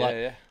stuff. love it, like,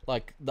 yeah.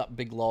 like that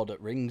big Lord at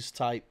Rings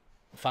type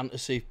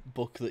fantasy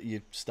book that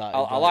you started?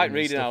 I like writing and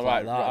reading. stuff I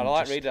like. that, I and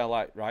like just- reading. I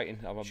like writing.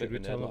 I'm a Should we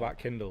bit of a tell him nerd about like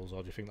Kindles,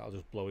 or do you think that'll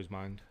just blow his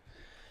mind?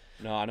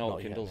 that. No, I know Not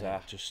what yet, Kindles mate,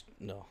 are. Just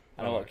no.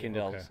 I know what Alright,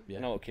 Kindles. okay. Yeah.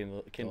 I know what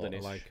Kindling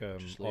is. Like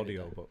Just leave it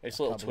audio there. book. It's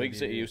little can't believe twigs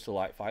that you you did. used to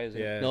light fires.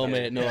 Yeah. No,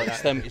 that's- mate,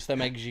 no. It's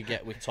them eggs you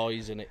get with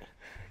toys in it.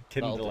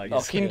 Kindle, That'll like do. Oh,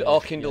 Yeah, Kindle. yeah, Oh,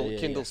 Kindle. yeah, yeah,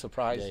 Kindle yeah.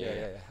 Surprise. Yeah, Yeah, yeah,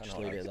 yeah. I Just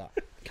know leave what it that at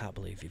is. that. Can't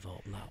believe you've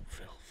opened that,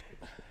 Phil.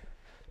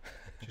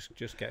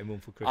 just get him one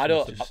for Christmas. I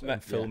don't-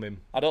 and film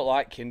him. I don't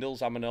like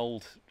Kindles. I'm an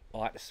old. I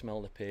like to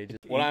smell the pages.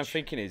 What I'm Each-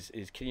 thinking is,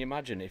 can you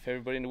imagine if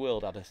everybody in the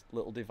world had a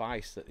little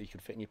device that you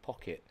could fit in your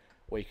pocket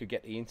where you could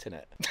get the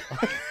internet?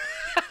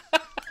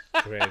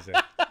 Crazy.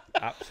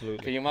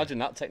 Absolutely. Can you imagine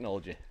that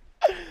technology?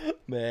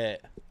 Mate,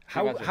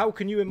 How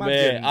can you mate,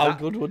 imagine? how that-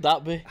 good would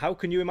that be? How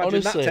can you imagine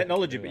Honestly. that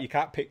technology, but you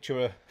can't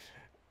picture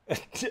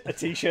a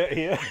t-shirt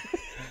here?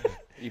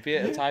 You'd be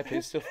able to type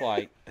in stuff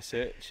like a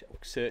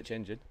search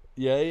engine.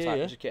 Yeah, yeah, Type,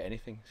 yeah. just get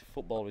anything.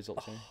 Football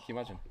results in. Can you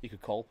imagine? You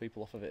could call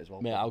people off of it as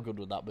well. Mate, how good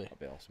would that be? That'd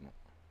be awesome.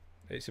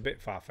 Mate. It's a bit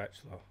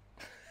far-fetched, though.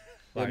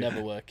 It'll Like-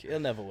 never work. It'll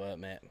never work,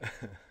 mate.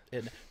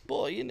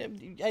 But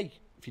hey,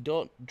 if you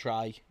don't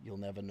try, you'll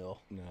never know.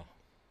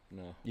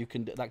 No. You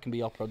can. That can be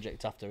your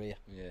project after here.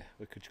 Yeah,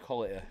 we could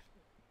call it a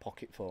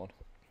pocket phone,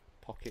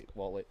 pocket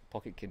wallet,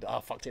 pocket Kindle. I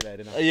fucked it there,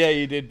 didn't I? Yeah,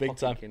 you did big Pocket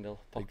time. Kindle.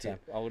 Big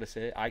Pocket. I would have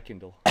said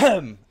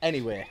iKindle.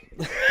 Anyway,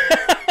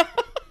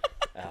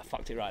 I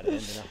fucked it right at the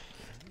end, didn't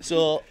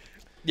so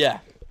yeah,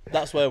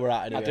 that's where we're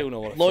at. Anyway. I do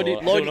know what a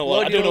Lloydie,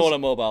 phone. I do know what a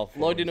mobile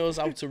phone. Lloydie knows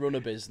how to run a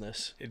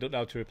business. You don't know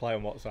how to reply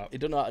on WhatsApp. He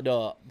don't know how to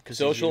do it because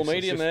Social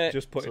media, mate.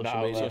 Just putting that Social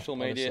out media, there. Social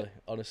media.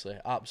 honestly,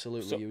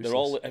 absolutely So useless. they're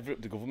all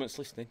the government's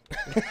listening.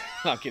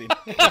 No, I'm kidding.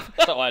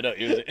 That's not why I don't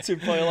use it.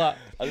 tinfoil hat.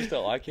 I just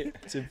don't like it.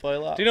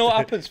 Tinfoil hat. Do you know what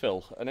happens,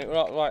 Phil? And it,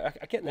 right,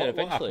 I get there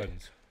What eventually.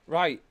 happens?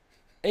 Right,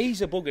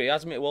 he's a bugger. He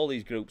has me to all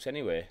these groups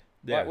anyway.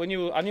 Yeah. Like when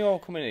I knew I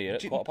was coming here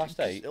at Do you-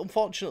 8:15.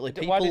 Unfortunately,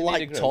 Why people didn't you like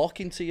need a group?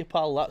 talking to you,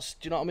 pal. That's,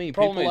 do you know what I mean?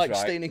 Problem People is, like right,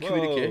 staying in whoa,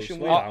 communication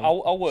slow with down.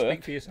 you. I work.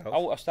 Speak for yourself.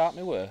 I start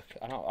my work,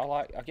 and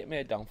I get my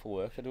head down for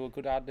work. I do a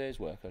good hard day's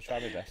work. I try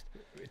my best.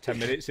 10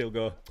 minutes, he'll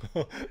go,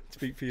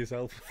 speak for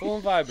yourself.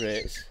 Phone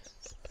vibrates.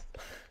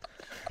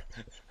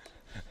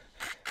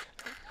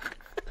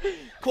 Come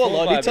on, Full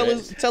Lloydie,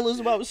 vibrates. tell us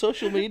about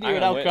social media Hang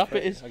and on, how wait crap for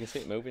it is. I can see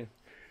it moving.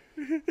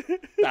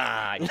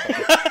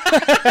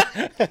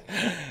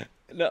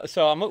 No,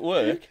 so I'm at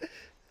work,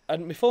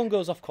 and my phone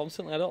goes off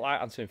constantly. I don't like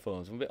answering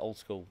phones. I'm a bit old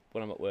school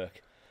when I'm at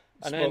work.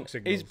 And Smoke then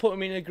signals. he's putting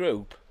me in a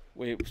group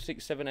with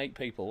 6, 7, 8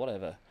 people,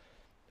 whatever.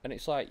 And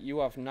it's like, you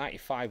have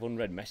 95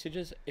 unread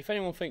messages. If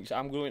anyone thinks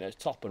I'm going to the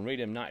top and read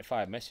them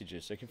 95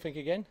 messages, they can think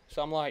again.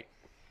 So I'm like,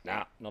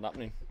 nah, not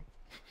happening.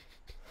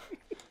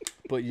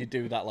 But you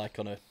do that like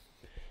on a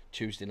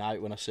Tuesday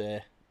night when I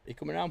say, "You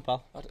coming around,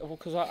 pal?"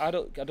 Because I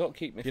don't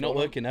keep my You're phone not on-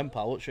 working then,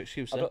 pal. What's your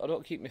excuse? I Then? don't, I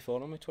don't keep my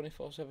phone on me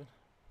 24/7.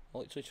 I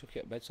literally chuck it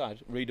at bedside,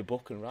 read a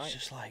book and write.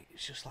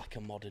 It's just like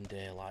a modern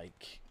day,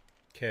 like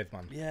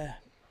Caveman. yeah.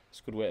 It's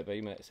a good way to be,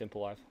 mate.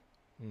 Simple life.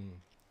 Mm.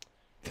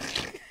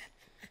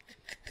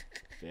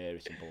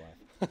 Very simple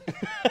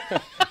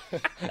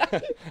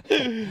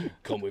life.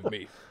 Come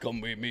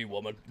with me,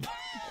 woman.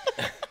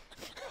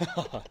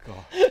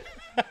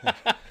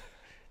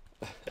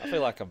 I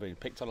feel like I'm being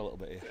picked on a little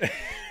bit here.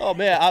 Oh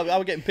mate, I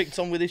was getting picked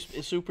on with this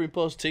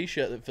superimposed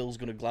T-shirt that Phil's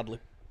going to gladly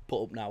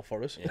put up now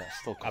for us. Yeah,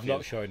 still I'm confused.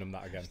 not showing them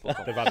that again. They've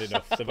had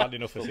enough. They've had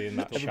enough of seeing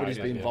that. Everybody's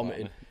shiny been idea.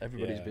 vomiting.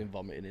 Everybody's Yeah. been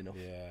vomiting enough.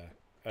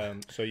 Yeah.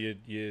 So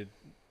you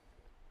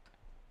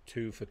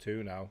 2 for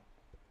 2 now.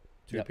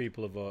 Two Yep.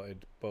 people have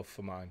voted, both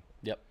for mine.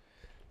 Yep.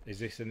 Is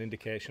this an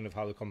indication of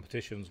how the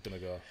competition's going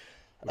to go?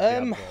 With the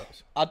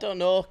adverts? I don't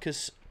know,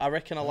 because I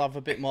reckon I'll have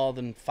a bit more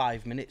than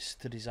 5 minutes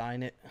to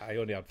design it. I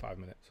only had 5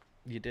 minutes.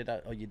 You did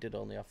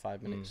only have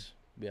 5 minutes.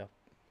 Yeah.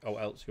 Oh,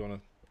 else you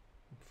want to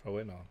throw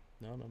in or?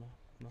 No.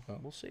 Oh.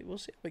 We'll see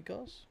how it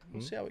goes.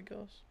 We'll see how it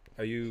goes.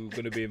 Are you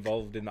going to be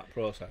involved in that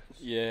process?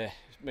 Yeah,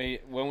 me.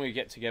 When we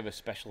get together,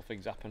 special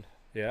things happen.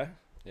 Yeah.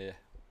 Yeah.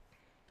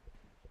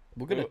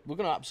 We're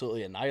gonna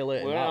absolutely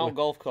annihilate We were it. on aren't our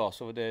golf course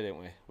the other day, didn't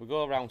we? We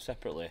go around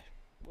separately.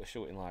 We're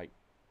shooting like,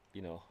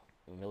 you know,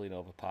 a million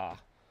over par.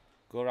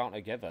 Go around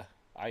together.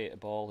 I hit a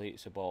ball, he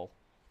hits a ball.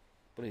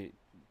 But it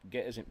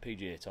get us in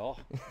PGA Tour.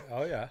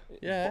 Oh yeah.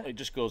 Yeah. It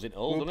just goes in we?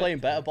 hole, We were doesn't playing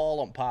it? better ball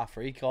on par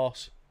 3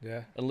 course,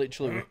 Yeah. and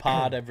literally we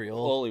parred every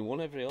hole. All in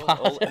one every hole.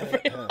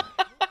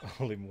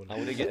 All in one. I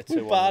would have get a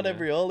We 2 parred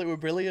every hole. It was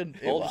brilliant.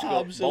 It Ball was just got-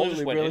 ball absolutely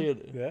just went in.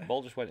 brilliant. Yeah.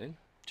 Ball just went in.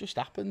 Just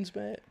happens,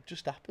 mate.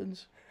 Just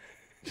happens.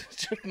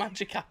 Just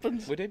magic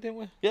happens. We did, didn't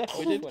we? Yeah, Ball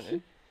we just did. went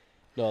in.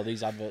 No,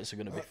 these adverts are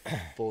going to be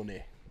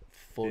funny.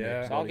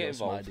 Yeah. So I'll get Got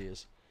some involved.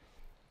 ideas.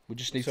 We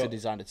just need So- to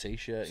design a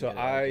T-shirt. So and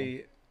get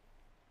it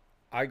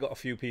I got a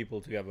few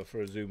people together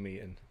for a Zoom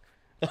meeting.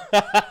 all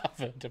done. I've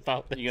heard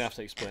about this. You're going to have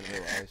to explain to me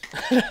what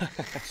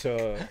that is.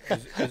 So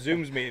a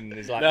Zoom's meeting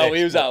is like No, this,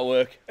 he was but- out of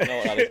work. I know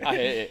what that is. I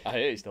hate it. I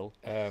hate it still.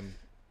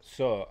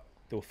 So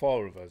there were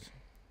 4 of us,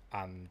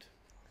 and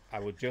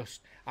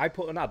I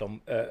put an ad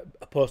on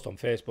a post on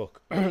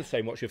Facebook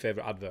saying what's your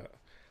favourite advert.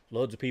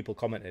 loads of people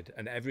commented,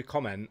 and every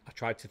comment I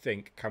tried to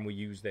think, can we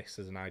use this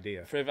as an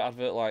idea? Favourite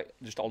advert, like,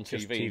 just on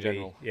Just TV in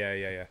general?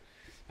 Yeah.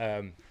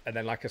 And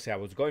then, like I say, I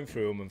was going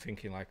through them and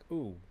thinking, like,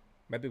 ooh,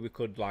 maybe we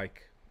could,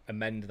 like,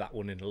 amend that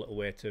one in a little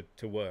way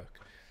to work.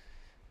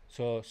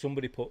 So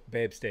somebody put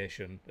Babe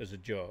Station as a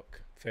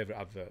joke, favourite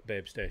advert,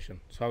 Babe Station.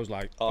 So I was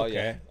like,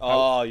 okay,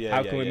 how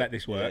can we make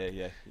this work?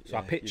 So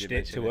I pitched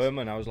it to him,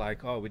 and I was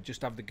like, oh, we'd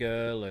just have the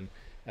girl, and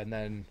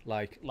then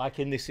like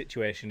in this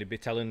situation, he'd be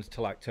telling us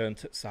to like turn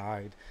to the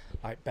side,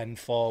 like bend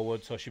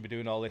forward, so she'd be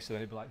doing all this, and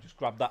then he'd be like, just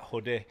grab that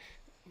hoodie,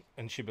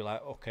 and she'd be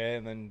like, okay,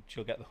 and then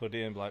she'll get the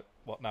hoodie and be like,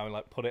 what now? And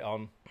like put it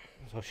on,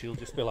 so she'll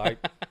just be like,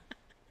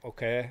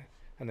 okay,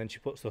 and then she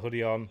puts the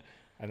hoodie on,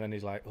 and then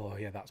he's like, oh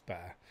yeah, that's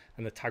better.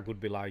 And the tag would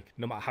be like,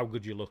 no matter how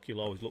good you look, you'll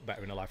always look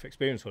better in a life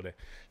experience hoodie.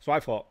 So I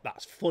thought,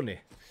 that's funny.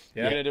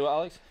 Yeah. You gonna do it,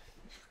 Alex?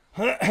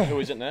 Who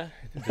isn't there?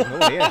 There's no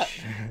one here.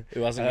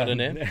 Who hasn't got a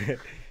name?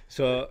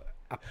 So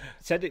I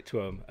said it to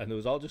him, and they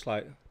was all just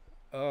like,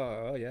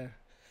 oh yeah.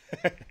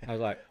 I was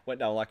like, Went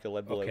down like a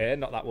lead balloon. okay,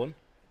 not that one.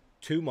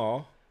 2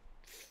 more,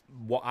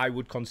 what I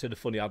would consider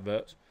funny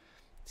adverts.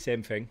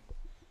 Same thing.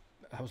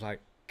 I was like,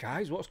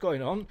 guys, what's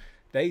going on?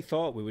 They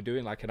thought we were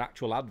doing like an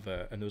actual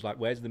advert, and there was like,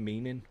 where's the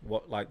meaning?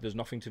 What, like, there's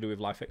nothing to do with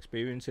life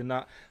experience in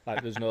that.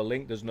 Like, there's no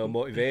link, there's no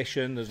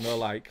motivation, there's no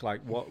like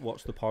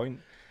what's the point?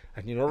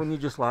 And you know when you're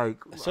just like,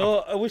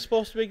 So are we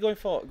supposed to be going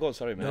for? Go on,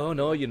 sorry, mate.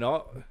 no, you're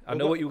not. I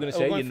know what you were going to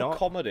say. You're not.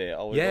 Comedy?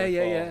 Or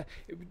Yeah.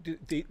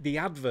 The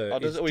advert. Or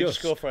does is we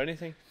just go for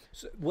anything?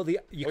 So, well,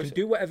 you can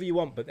do whatever you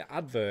want, but the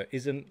advert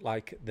isn't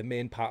like the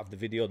main part of the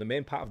video. The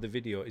main part of the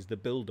video is the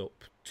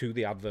build-up to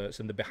the adverts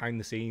and the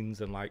behind-the-scenes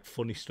and like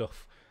funny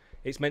stuff.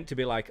 It's meant to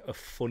be like a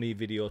funny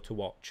video to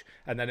watch,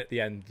 and then at the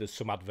end there's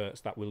some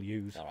adverts that we'll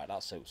use. All right,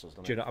 that suits us,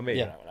 doesn't it? Do you know what I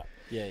mean?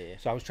 Yeah.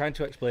 So I was trying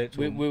to explain it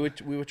to him. We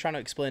were trying to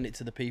explain it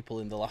to the people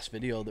in the last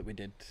video that we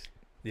did.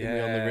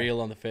 Yeah. On the reel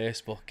on the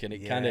Facebook, and it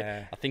kind of,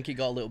 Yeah. I think it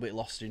got a little bit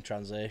lost in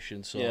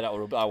translation. So Yeah,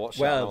 I watched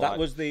Well, that.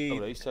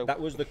 that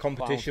was the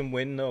competition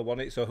win, though,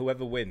 wasn't it? So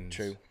whoever wins.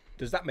 True.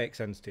 Does that make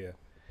sense to you?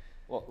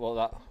 What's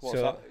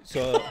that?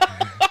 So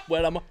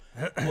where am I?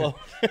 Well,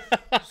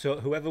 so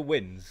whoever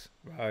wins,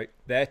 right?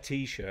 Their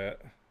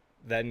T-shirt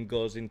then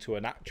goes into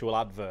an actual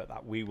advert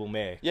that we will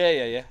make.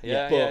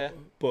 Yeah.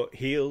 But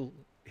he'll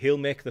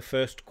make the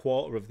first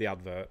quarter of the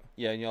advert.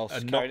 Yeah, and you're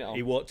And carrying it on.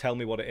 he won't tell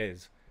me what it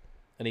is.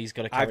 and he's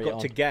got to carry I've it got on.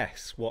 to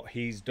guess what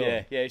he's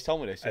done. Yeah, he's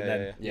told me this. And Yeah,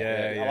 then-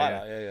 yeah. yeah, I like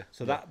that. Yeah.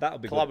 So that'll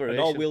be good. Collaboration. And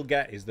all we'll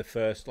get is the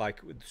first, like,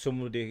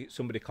 somebody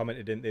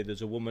commented, didn't they?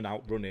 There's a woman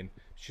out running.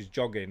 She's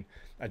jogging,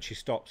 and she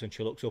stops and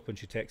she looks up and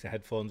she takes her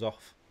headphones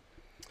off.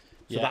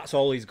 So Yeah. that's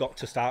all he's got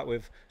to start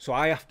with. So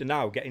I have to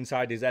now get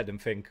inside his head and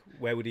think,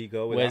 where would he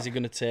go with Where's that? he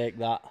going to take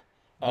that?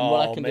 And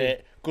what I can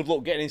mate, good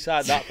luck getting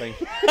inside that thing.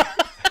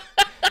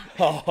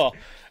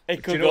 It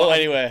Do could you know go what?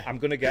 anywhere. I'm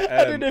gonna get.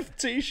 I did a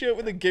T-shirt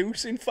with a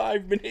goose in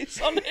 5 minutes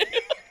on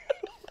it.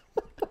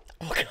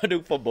 What can I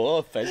do for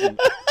both? Pheasant.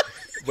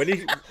 when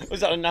he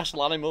Was that a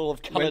national animal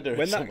of Canada?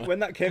 when or something?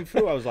 that came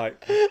through, I was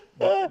like,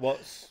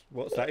 what's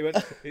that? He went,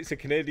 it's a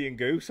Canadian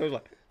goose. I was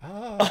like,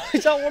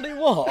 Is that what it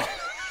was?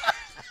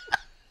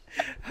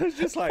 I was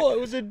just I like, thought it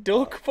was a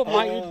duck from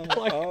like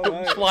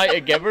right. Flight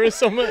Together or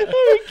something.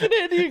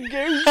 Canadian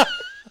goose.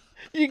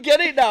 You get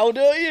it now,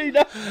 don't you?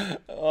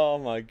 Oh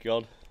my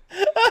god.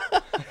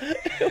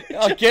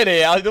 I get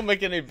it. I don't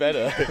make it any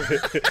better.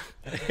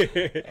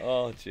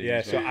 Oh jeez.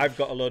 yeah. So I've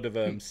got a load of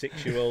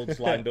 6-year-olds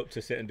lined up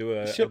to sit and do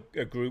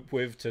a group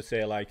with to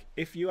say, like,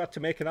 if you had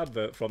to make an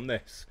advert from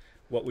this,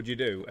 what would you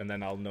do? And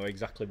then I'll know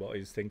exactly what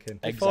he's thinking.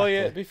 Before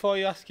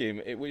you ask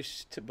him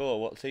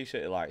what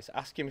T-shirt he likes,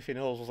 ask him if he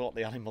knows what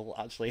the animal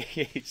actually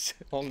is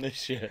on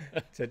this shirt.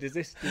 So does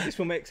this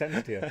one make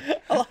sense to you?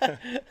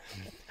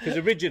 Because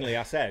originally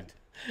I said,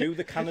 do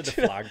the Canada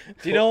flag.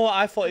 Do you know what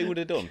I thought he would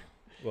have done?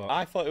 What?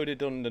 I thought he would have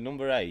done the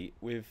number 8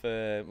 with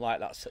like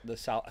the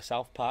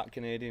South Park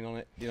Canadian on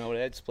it. Do you know what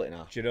head splitting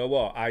half? Do you know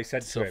what I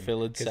said So to him?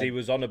 Phil had Because said- he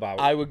was on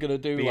about. I were going to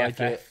do like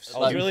it. BFFs. I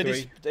was Like really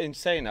three. in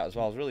saying that as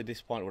well. I was really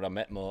disappointed when I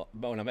met Bo,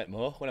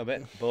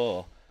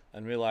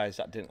 and realised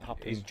that didn't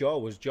happen. His jaw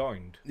was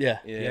joined. Yeah.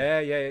 Yeah.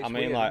 It's I mean,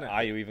 weird, like, isn't it?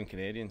 are you even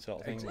Canadian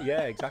sort of thing?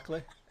 Yeah,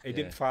 exactly. He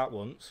didn't fart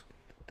once.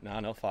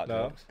 No fart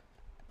No. jokes.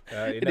 He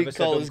He never didn't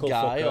said call his Uncle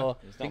guy Fucker. or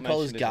He's he not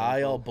call his mentioned his guy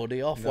or uncle.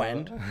 buddy off No.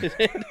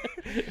 when.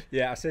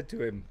 Yeah, I said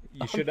to him,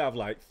 you should have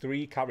like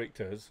 3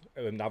 characters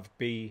and have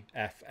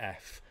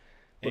BFF,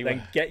 but He then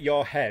wa- get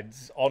your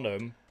heads on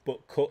them,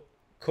 but cut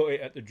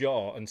it at the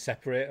jaw and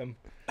separate them.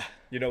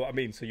 You know what I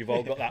mean? So you've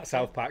all got that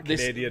South Park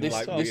Canadian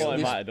like. this-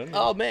 weird- might have done.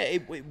 Oh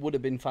mate, it would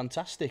have been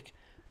fantastic.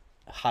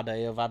 Had I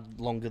have had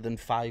longer than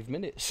 5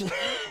 minutes.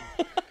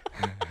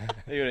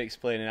 He was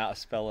explaining how to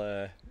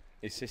spell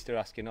his sister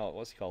asking,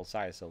 what's he called?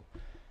 Siasil.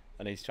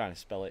 And he's trying to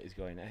spell it. He's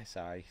going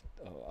S-I...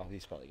 Oh, how do you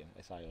spell it again?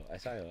 S-I-O.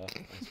 S-I-O.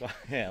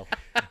 S-Y-L.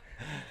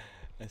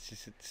 And she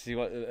said, see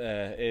what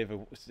Ava,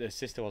 her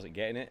sister wasn't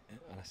getting it.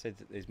 And I said,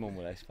 his mum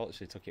was, I thought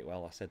she took it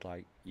well. I said,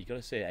 like, you got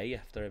to say A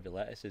after every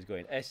letter. So he's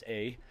going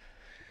S-A.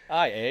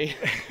 Aye,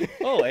 eh?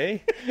 Oh, eh?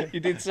 You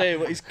did say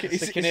what It's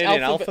the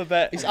Canadian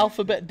alphabet. Is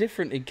alphabet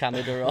different in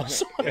Canada or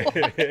something?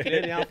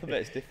 Canadian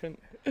alphabet is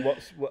different.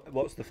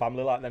 What's the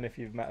family like then? If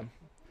you've met them,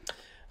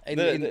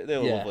 They're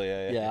lovely,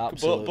 Yeah,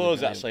 absolutely.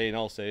 Bo's mate. actually, in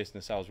all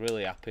seriousness, I was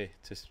really happy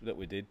that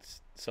we did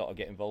sort of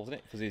get involved in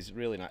it because he's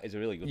really he's a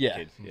really good Yeah.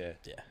 kid. Yeah.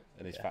 Yeah.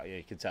 And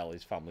you can tell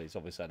his family's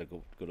obviously had a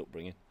good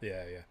upbringing.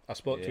 yeah. I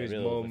spoke to Yeah, his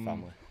really lovely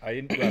mum.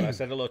 family. I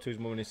said hello to his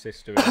mum and his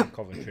sister in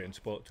Coventry, and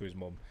spoke to his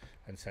mum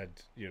and said,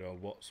 you know,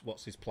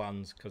 what's his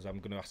plans? Because I'm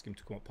going to ask him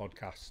to come on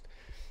podcast.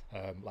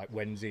 Like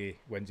when's he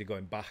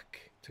going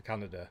back to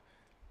Canada?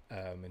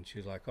 And she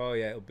was like, oh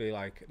yeah, it'll be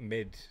like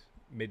mid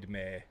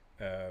May.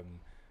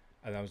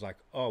 And I was like,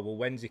 oh well,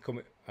 when's he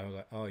coming? I was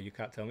like, oh, you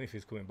can't tell me if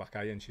he's coming back,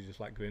 are you? And she just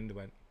like grinned and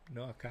went,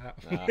 no, I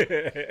can't. Nah.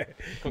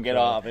 Couldn't get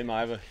out of him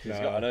either.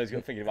 I know he's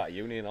got thinking about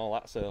uni and all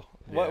that. So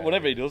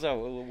whatever he does, I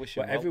will wish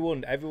him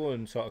well.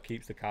 Everyone sort of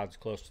keeps the cards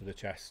close to the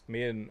chest.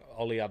 Me and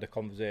Ollie had a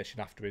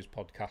conversation after his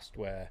podcast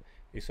where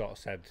he sort of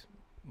said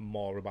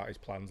more about his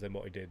plans than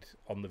what he did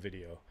on the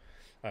video.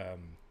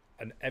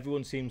 And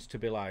everyone seems to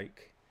be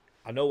like,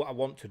 I know what I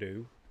want to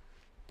do,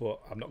 but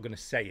I'm not going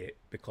to say it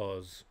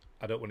because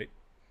I don't want it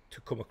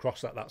to come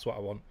across that that's what I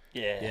want.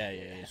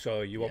 Yeah.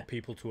 So you want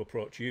people to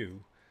approach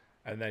you,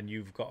 and then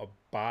you've got a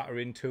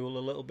bartering tool a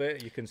little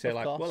bit. You can say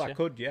Of course, I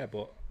could,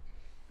 but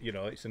you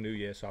know, it's a new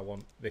year, so I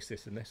want this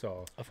and this,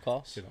 or Of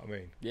course. you know what I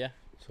mean? Yeah.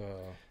 So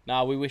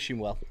Nah, we wish him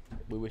well.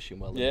 We wish him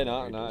well. Yeah, in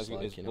no, whatever he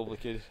he's does, a lovely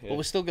kid. Yeah. But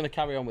we're still going to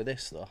carry on with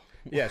this though.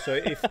 yeah. So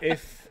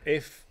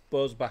if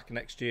Bo's back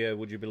next year,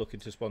 would you be looking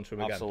to sponsor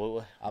him again?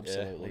 Absolutely.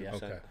 Absolutely, yeah.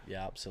 100%. Okay.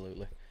 Yeah,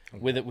 absolutely.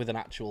 Okay. With an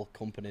actual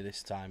company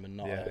this time, and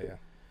not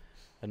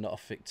and not a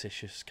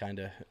fictitious kind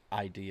of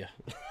idea.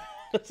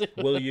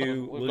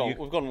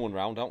 We've gone one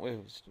round, haven't we?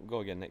 We'll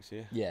go again next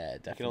year. Yeah,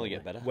 definitely. We can only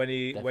get better. When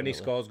he Definitely.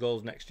 scores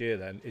goals next year,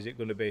 then is it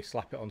going to be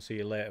slap it on, see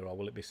you later, or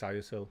will it be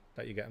Siasil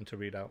that you get him to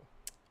read out?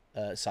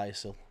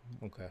 Siasil.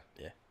 Okay.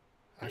 Yeah.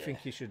 I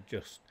think you should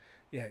just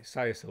it's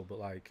Siasil, but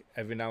like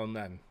every now and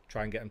then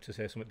try and get him to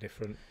say something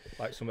different,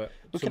 like something.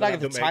 We could something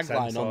have the that don't make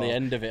tagline sense, on the or-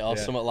 end of it or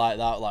yeah. something like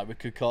that. Like we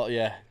could call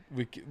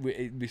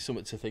it'd be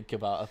something to think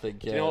about. I think.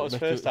 Do you know what the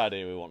first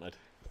idea we wanted?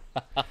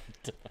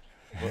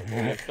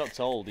 We got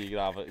told you could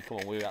have it. Come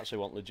on, we actually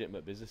want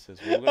legitimate businesses.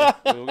 We were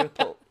going to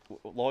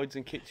put Lloyd's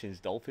and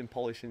Kitchens dolphin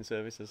polishing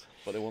services,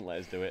 but they wouldn't let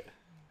us do it.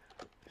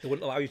 They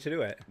wouldn't allow you to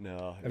do it.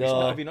 No.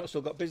 Have you not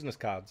still got business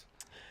cards?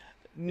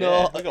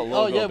 No, we got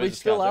logo, we business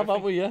still cards, have,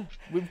 haven't we? Yeah,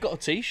 we've got a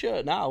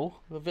T-shirt now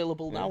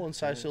available now on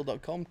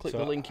siasil.com. Click So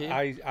the link here.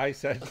 I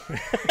said.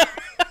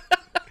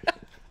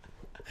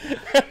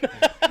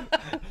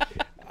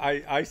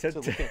 I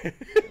said to,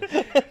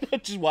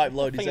 Just wipe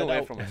Lloyd's head away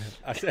out. from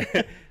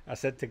it. I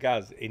said to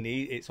Gaz,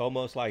 it's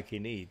almost like he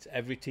needs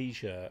every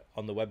T-shirt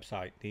on the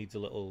website needs a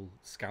little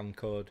scan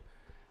code,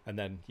 and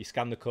then you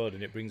scan the code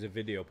and it brings a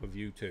video up of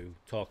you two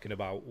talking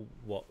about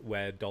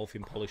where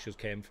dolphin polishers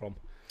came from.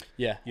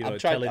 Yeah, You know,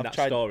 I've tried, telling that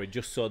story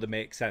just so they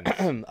make sense.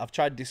 I've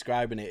tried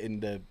describing it in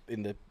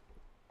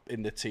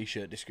the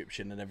T-shirt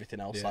description and everything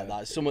else like Yeah.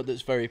 that. It's something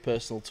that's very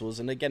personal to us,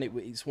 and again,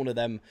 it's one of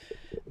them.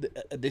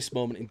 At this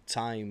moment in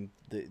time,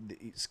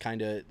 it's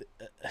kind of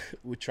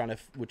we're trying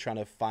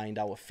to find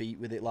our feet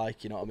with it,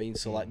 like, you know what I mean.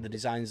 So like the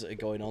designs that are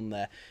going on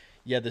there,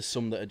 there's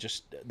some that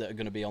are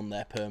going to be on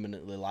there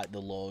permanently, like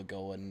the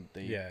logo and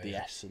the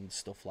S and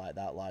stuff like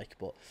that. Like,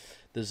 but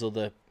there's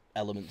other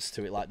elements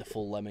to it, like the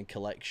full lemon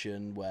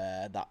collection,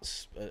 where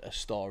that's a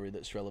story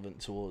that's relevant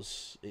to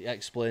us. It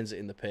explains it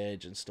in the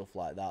page and stuff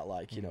like that,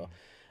 like, you know.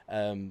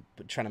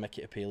 But trying to make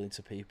it appealing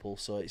to people.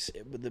 So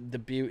the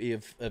beauty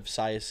of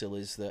Siasil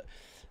is that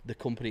the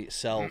company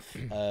itself,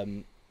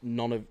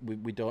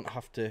 we don't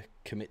have to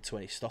commit to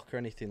any stock or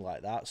anything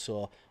like that.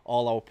 So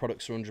all our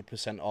products are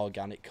 100%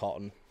 organic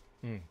cotton.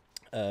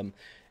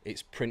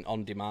 It's print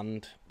on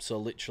demand. So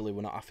literally,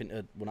 we're not having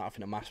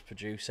to mass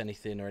produce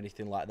anything or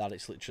anything like that.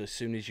 It's literally as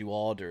soon as you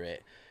order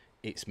it,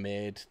 it's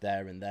made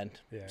there and then.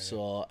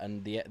 So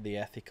and the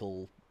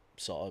ethical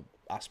sort of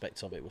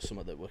aspect of it was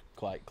something that we're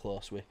quite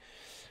close with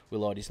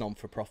Lloyd's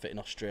non-for-profit in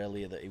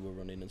Australia that he were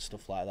running and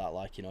stuff like that,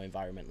 like, you know,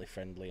 environmentally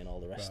friendly and all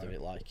the rest of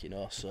it, like, you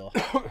know. So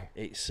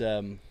it's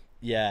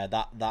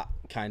that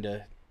kind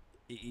of,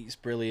 it's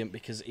brilliant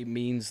because it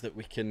means that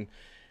we can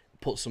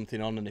put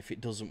something on, and if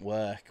it doesn't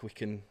work, we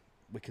can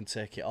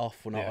take it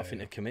off. We're not having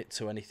to commit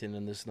to anything,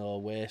 and there's no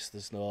waste,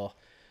 there's no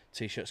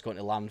T-shirts going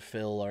to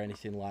landfill or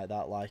anything like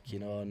that, like, you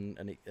know,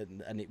 and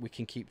we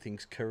can keep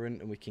things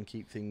current, and we can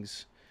keep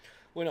things.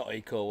 We're not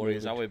eco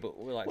warriors, are we? But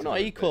we're not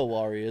eco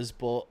warriors,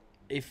 but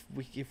if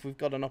we've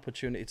got an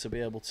opportunity to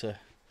be able to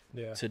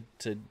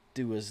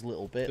do as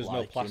little bit, There's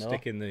like, no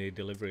plastic you know? in the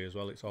delivery as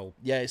well. It's all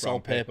it's all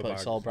paper.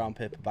 bags. It's all brown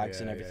paper bags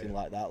and Yeah, yeah. everything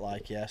like that.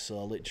 Like,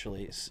 so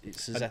literally, it's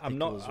as And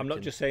ethical as I'm we not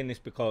can. just saying this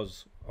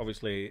because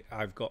obviously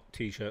I've got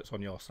T-shirts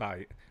on your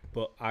site,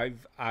 but I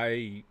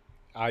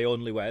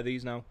only wear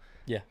these now.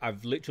 Yeah.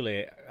 I've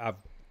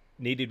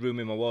needed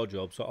room in my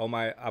wardrobe, so all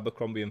my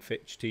Abercrombie and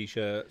Fitch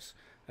T-shirts.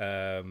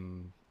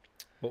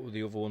 What were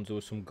the other ones? There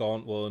were some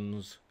Gaunt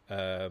ones.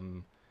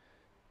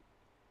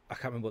 I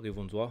can't remember what the other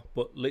ones were,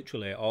 but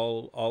literally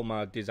all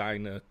my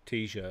designer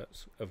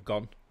T-shirts have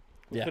gone.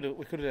 We could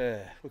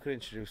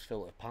introduce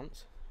Phil to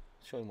pants.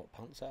 Show him what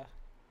pants are.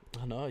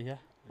 I know, yeah.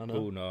 I know.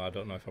 Oh no, I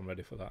don't know if I'm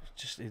ready for that.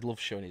 Just he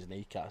loves showing his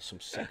kneecaps, some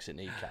sexy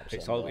kneecaps.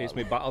 It's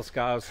my battle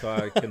scars, so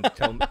I can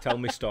tell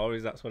me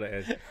stories. That's what it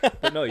is.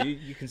 But no,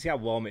 you can see how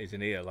warm it is in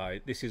here.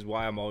 Like, this is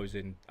why I'm always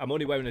in. I'm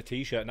only wearing a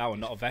T-shirt now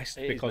and not a vest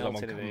because I'm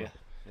on camera.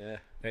 Yeah,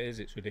 it is.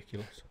 It's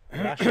ridiculous.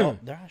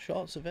 There are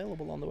shorts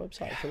available on the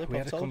website. Philip, we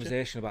had a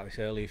conversation about this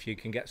earlier. If you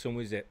can get some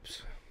with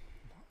zips,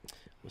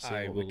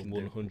 I will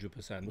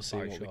 100%. We'll see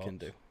what we can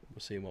do. We'll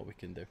see what we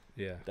can do.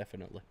 Yeah,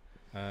 definitely.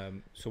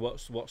 So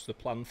what's the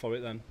plan for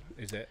it then?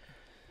 Is it?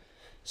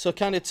 So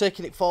kind of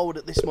taking it forward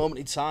at this moment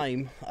in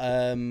time,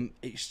 I'm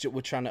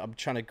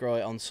trying to grow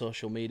it on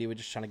social media. We're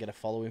just trying to get a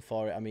following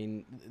for it. I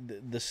mean,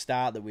 the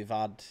start that we've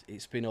had,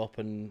 it's been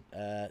open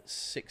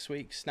 6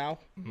 weeks now.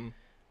 Mm-hmm.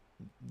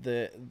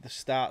 The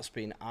start's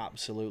been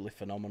absolutely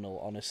phenomenal.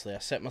 Honestly, I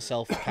set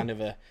myself kind of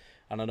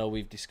and I know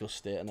we've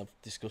discussed it, and I've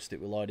discussed it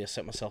with Lloydie. I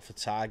set myself a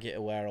target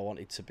of where I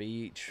wanted to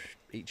be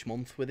each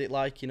month with it,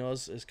 like, you know,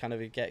 as kind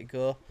of a get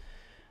go.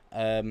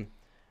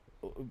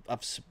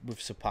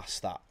 We've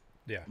surpassed that.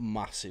 Yeah.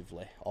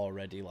 Massively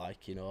already,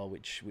 like, you know,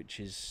 which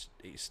is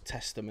it's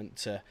testament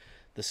to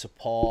the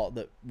support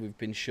that we've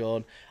been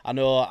shown. I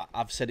know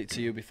I've said it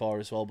to you before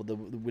as well, but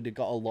we'd have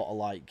got a lot of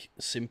like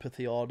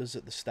sympathy orders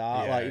at the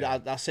start. Yeah, like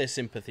yeah. I say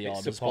sympathy it's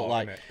orders, support, but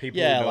like people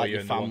yeah, who know like you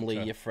your and they want family,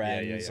 to- your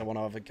friends. I want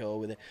to have a go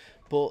with it.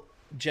 But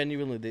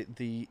genuinely,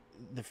 the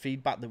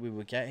feedback that we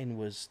were getting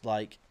was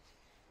like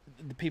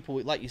the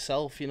people like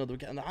yourself, you know, they were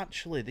getting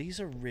actually these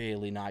are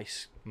really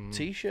nice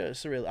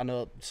T-shirts. They're really, I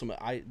know some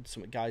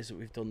guys that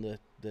we've done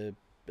the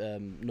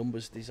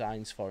numbers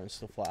designs for and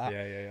stuff like that.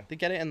 Yeah. They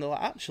get it and they're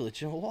like, actually,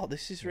 do you know what?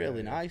 This is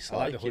really nice. I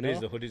like the hoodies. You know?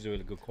 The hoodies are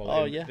really good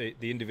quality. Oh yeah.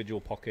 The individual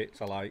pockets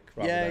I like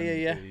rather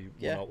than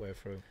the one way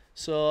through.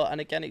 So,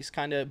 and again, it's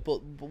kind of,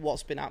 but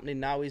what's been happening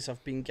now is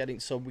I've been getting,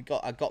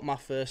 I got my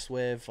first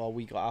wave, or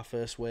we got our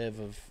first wave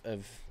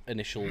of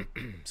initial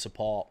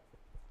support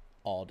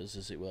orders,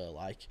 as it were,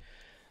 like.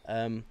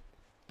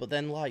 But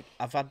then, like,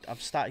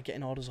 I've started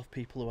getting orders off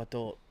people who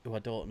I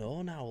don't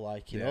know now,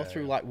 like, you know,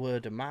 through like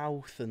word of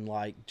mouth and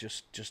like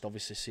just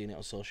obviously seeing it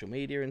on social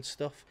media and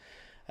stuff.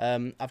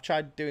 I've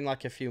tried doing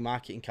like a few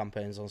marketing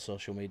campaigns on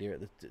social media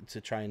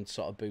to try and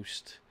sort of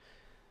boost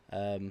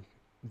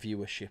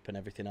viewership and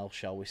everything else,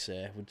 shall we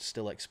say. We're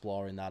still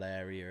exploring that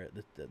area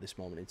at this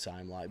moment in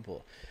time, like,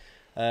 but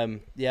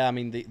yeah, I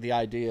mean the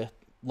idea.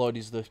 Lloyd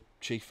is the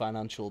chief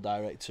financial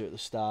director at the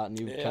start, and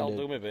you kind I'll of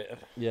do my bit.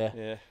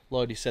 yeah.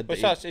 Lloyd, he said But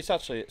that it's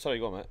actually sorry,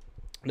 go on, mate.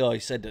 no, he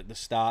said at the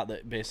start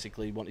that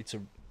basically he wanted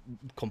to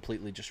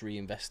completely just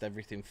reinvest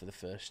everything for the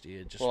first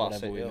year, just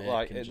whatever we make.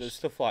 Like and there's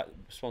stuff like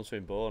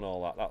sponsoring Booooow and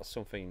all that. That's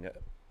something that,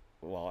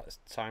 well, at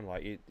the time,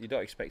 like you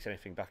don't expect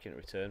anything back in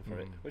return for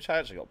it, which I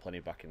actually got plenty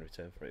back in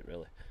return for it,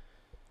 really.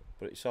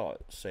 But it's sort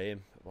of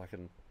same like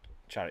in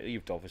charity.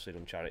 You've obviously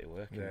done charity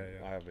work,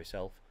 I have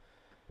myself.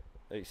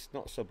 It's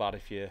not so bad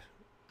if you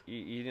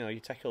know you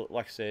take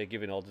like I say,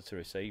 giving order to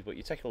receive, but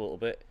you take a little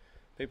bit.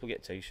 People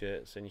get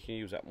T-shirts, and you can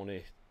use that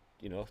money,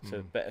 you know, to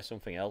better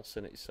something else,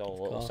 and it's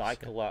all a little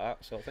cycle like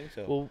that. So I think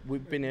so. Well,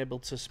 we've been able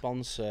to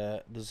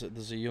sponsor.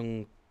 There's a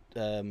young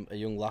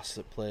lass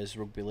that plays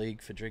rugby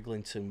league for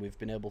Driglington. We've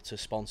been able to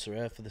sponsor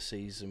her for the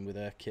season with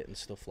her kit and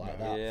stuff like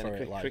that. Yeah, for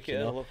it, like, cricketer,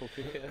 you know? local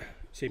cricketer.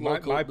 See, my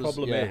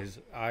problem is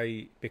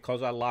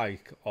because I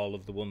like all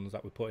of the ones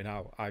that we're putting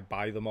out, I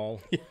buy them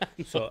all.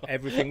 So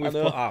everything we've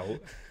put out,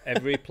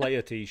 every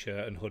player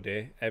T-shirt and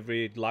hoodie,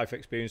 every life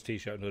experience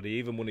T-shirt and hoodie,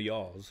 even one of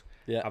yours,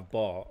 I've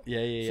bought.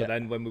 So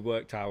then when we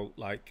worked out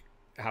like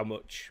how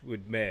much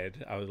we'd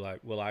made, I was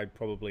like, well, I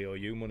probably owe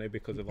you money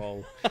because of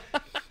all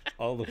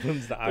the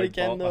ones that I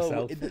bought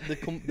myself.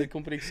 The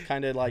company's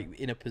kind of like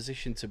in a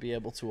position to be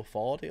able to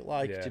afford it.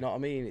 Like, do you know what I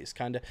mean? It's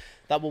kind of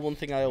that was one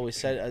thing I always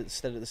said at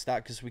the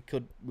start, because we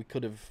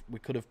could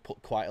have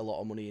put quite a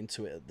lot of money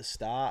into it at the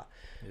start.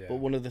 But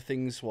one of the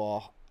things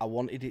was I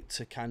wanted it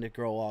to kind of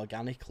grow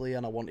organically,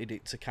 and I wanted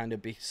it to kind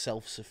of be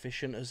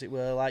self-sufficient, as it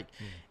were. Like,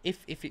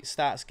 if it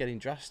starts getting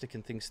drastic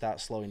and things start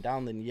slowing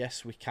down, then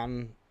yes, we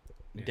can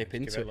dip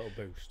into give it a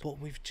little boost. But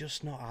we've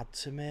just not had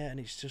to, mate, and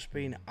it's just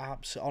been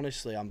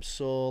honestly, I'm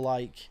so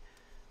like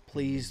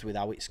pleased with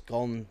how it's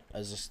gone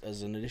as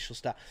an initial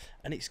start,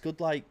 and it's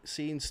good like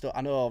seeing stuff.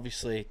 I know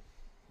obviously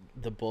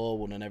the Booooow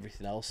one and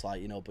everything else,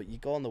 like, you know, but you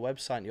go on the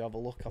website and you have a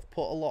look. I've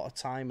put a lot of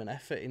time and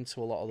effort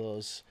into a lot of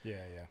those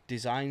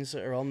designs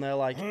that are on there,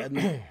 like,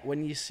 and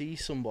when you see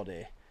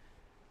somebody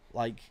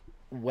like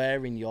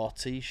wearing your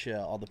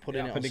T-shirt or they're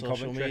putting it on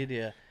social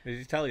media. Did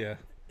he tell you?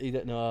 You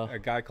don't know. A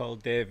guy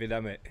called David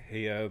Emmett,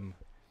 he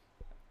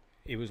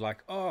was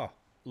like,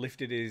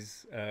 lifted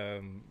his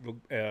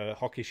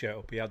hockey shirt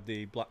up. He had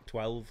the Black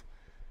 12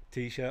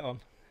 T-shirt on.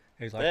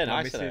 He was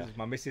like,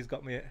 my missus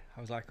got me it.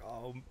 I was like,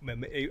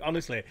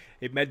 honestly,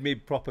 it made me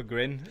proper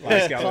grin.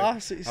 Like,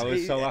 class. I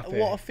was so happy.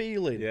 What a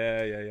feeling.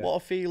 Yeah. What a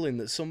feeling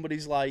that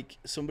somebody's like,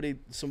 somebody's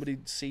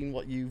seen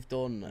what you've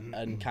done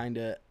and kind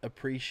of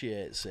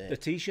appreciates it. The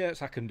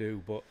T-shirts I can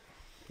do, but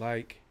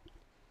like,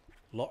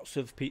 lots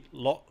of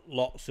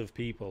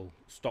people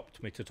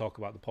stopped me to talk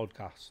about the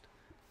podcast,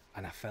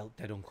 and I felt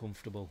dead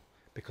uncomfortable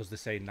because they're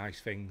saying nice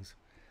things,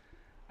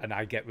 and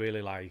I get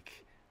really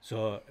like.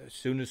 So as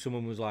soon as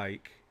someone was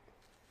like,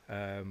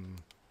 "Oh,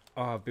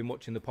 I've been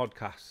watching the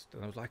podcast,"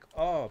 and I was like,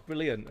 "Oh,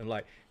 brilliant," and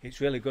like,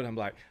 "It's really good," I'm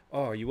like,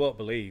 "Oh, you won't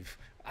believe,"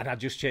 and I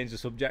just changed the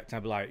subject.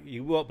 I'd be like,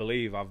 "You won't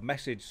believe I've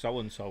messaged so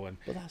and so, and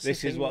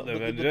this is what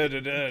they've,"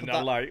 and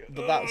I'm like,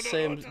 but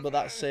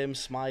that same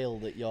smile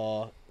that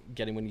you're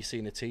getting when you're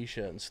seeing a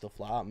T-shirt and stuff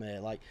like that, mate.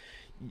 Like,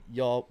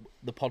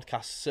 the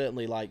podcast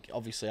certainly, like,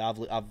 obviously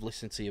I've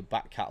listened to your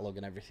back catalogue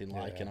and everything,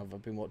 like, and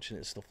I've been watching it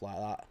and stuff like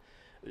that.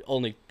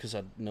 Only because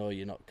I know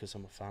you're not, because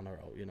I'm a fan of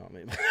it, you know what I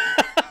mean?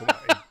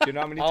 Do you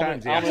know how many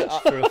times he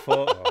asked for a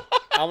photo?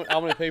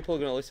 How many people are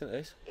going to listen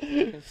to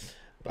this?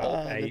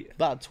 About 8.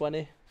 About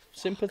 20.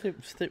 Sympathy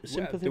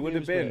There would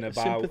have views, been mate.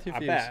 about, Sympathy I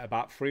views. bet,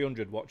 about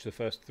 300 watched the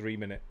first 3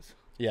 minutes,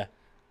 Yeah.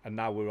 and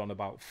now we're on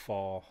about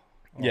 4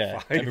 or Yeah,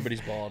 5. everybody's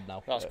bored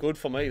now. That's good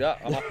for me.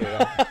 That I'm happy with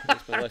that.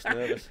 Makes me less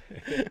nervous.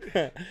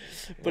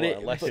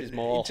 But Less is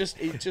more.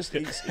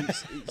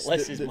 It's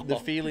Less is the more.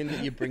 feeling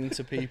that you bring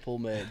to people,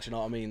 mate. Do you know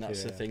what I mean?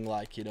 That's the Yeah. thing,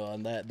 like, you know,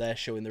 and they're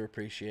showing their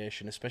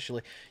appreciation.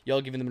 Especially,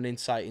 you're giving them an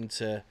insight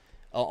into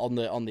on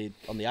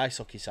the ice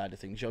hockey side of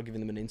things. You're giving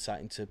them an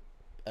insight into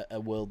a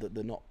world that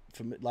they're not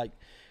from, like,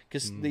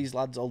 because these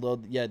lads, although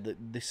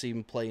they see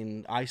them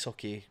playing ice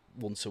hockey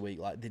once a week,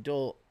 like they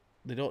don't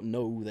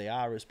know who they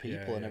are as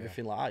people and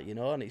everything like that, you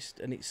know. And it's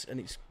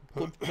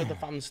good for the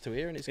fans to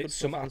hear, and it's good for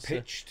something I fans to.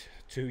 pitched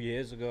 2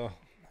 years ago,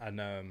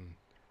 and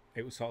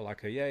it was sort of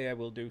like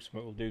we'll do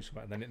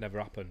something, and then it never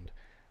happened.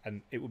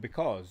 And it was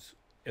because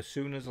as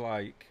soon as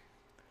like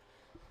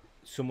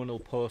someone will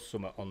post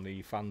something on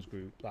the fans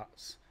group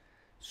that's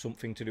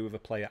something to do with a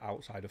player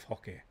outside of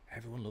hockey,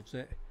 everyone loves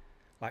it.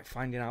 Like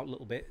finding out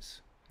little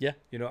bits. Yeah.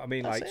 You know what I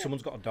mean? That's like it.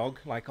 someone's got a dog,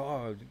 like,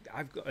 "Oh,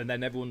 I've got," and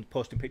then everyone's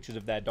posting pictures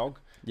of their dog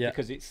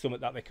because it's something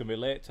that they can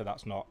relate to.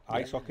 That's not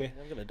ice hockey.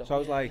 I've got a dog, So I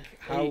was like,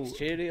 He how eats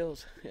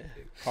Cheerios. Yeah.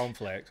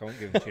 cornflakes? I won't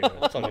give them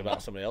Cheerios. I'm talking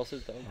about somebody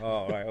else's dog.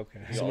 Oh, right, okay.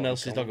 Someone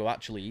else's dog who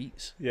actually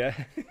eats.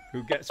 Yeah,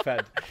 who gets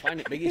fed? Find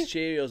it biggest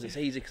Cheerios. It's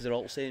easy because they're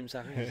all the same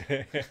size.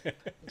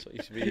 That's what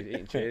you should be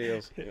eating,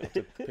 Cheerios. You don't have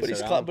to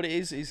piss around. But it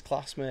is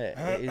class, mate.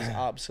 It is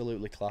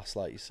absolutely class,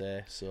 like you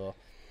say. So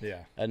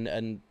Yeah.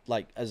 and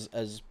like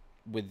as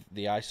with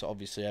the ice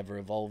obviously ever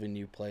evolving,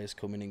 new players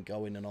coming and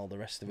going and all the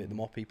rest of it, the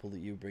more people that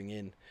you bring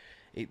in,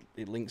 it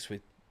links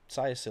with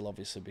Siasil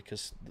obviously,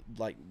 because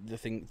like the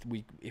thing,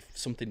 if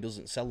something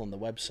doesn't sell on the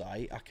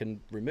website, I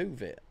can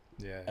remove it.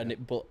 Yeah.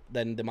 And but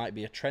then there might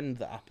be a trend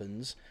that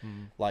happens,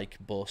 like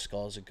Bo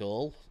scores a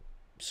goal,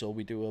 so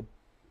we do a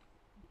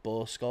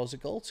Bo scores a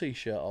goal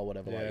T-shirt or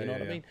whatever, like, you know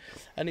what I mean.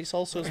 And it's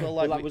also as well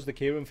like well, that was the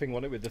Kieran thing,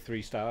 wasn't it, with the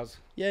 3 stars?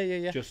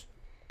 yeah. Just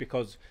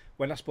because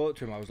when I spoke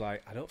to him, I was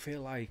like, I don't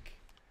feel like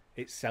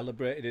it's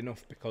celebrated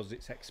enough because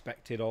it's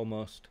expected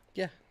almost.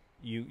 Yeah.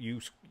 You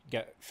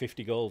get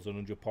 50 goals and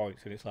 100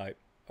 points, and it's like,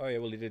 oh yeah,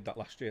 well he did that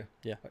last year.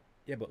 Yeah. Like,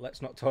 yeah, but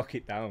let's not talk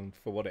it down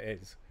for what it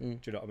is. Do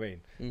you know what I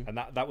mean? And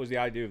that was the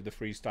idea of the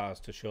 3 stars,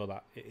 to show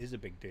that it is a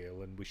big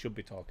deal and we should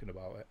be talking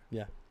about it.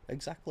 Yeah,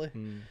 exactly.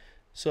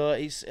 So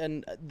it's,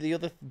 and the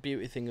other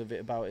beauty thing of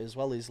it about it as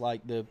well is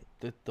like the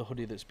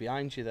hoodie that's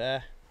behind you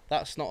there.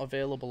 That's not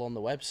available on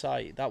the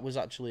website. That was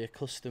actually a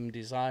custom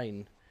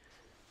design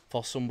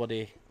for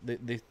somebody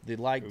that they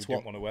liked Who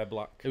didn't want to wear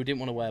black. who didn't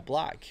want to wear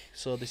black.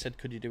 So they said,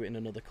 could you do it in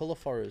another colour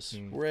for us?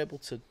 We're able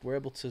to.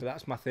 But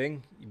that's my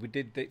thing. We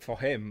did it for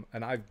him,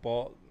 and I've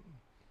bought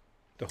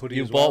the hoodie.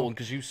 You as bought well. one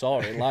because you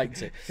saw it and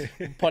liked it.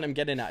 The point I'm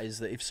getting at is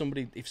that if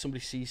somebody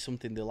sees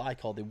something they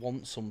like or they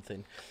want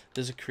something,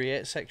 there's a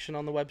create section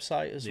on the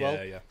website as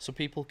well. Yeah. So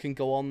people can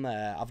go on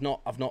there. I've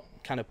not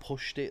kind of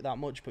pushed it that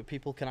much, but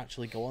people can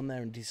actually go on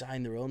there and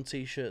design their own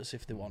T-shirts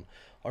if they want,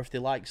 or if they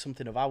like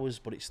something of ours,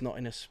 but it's not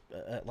in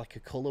like a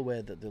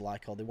colourway that they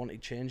like, or they want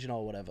it changing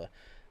or whatever.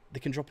 They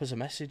can drop us a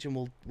message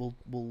and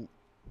we'll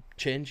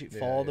change it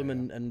for them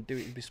and do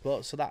it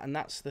bespoke. So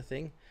that's the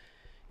thing.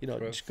 You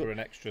know, for an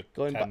extra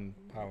going £10.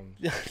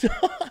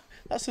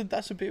 that's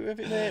a beauty of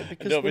it, mate.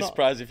 Because Don't we're be not,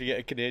 surprised if you get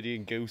a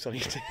Canadian goose on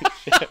your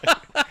T-shirt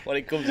when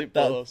it comes in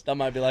post. that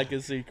might be like a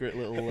secret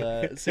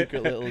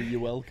little you're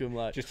welcome,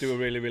 like. Just do a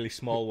really, really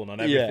small one on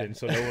Yeah. everything,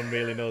 so no one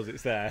really knows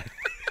it's there.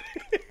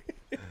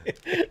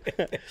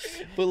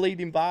 But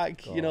leading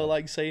back, you know,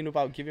 like saying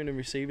about giving and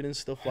receiving and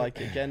stuff, like,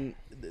 again,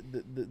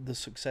 the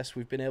success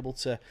we've been able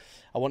to.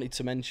 I wanted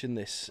to mention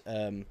this.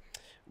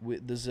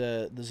 There's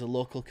a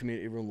local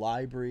community run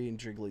library in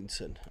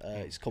Driglington.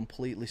 It's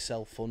completely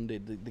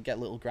self-funded. They get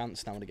little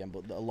grants now and again,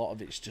 but a lot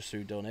of it's just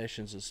through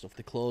donations and stuff.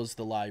 They closed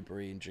the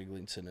library in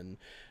Driglington and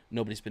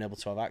nobody's been able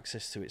to have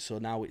access to it. So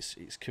now it's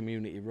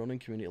community run and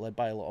community led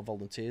by a lot of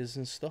volunteers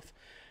and stuff.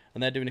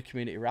 And they're doing a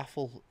community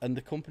raffle, and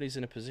the company's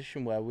in a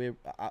position where we're.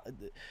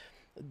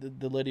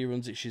 The lady who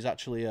runs it, she's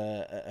actually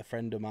a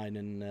friend of mine,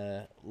 and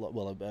a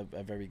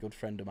very good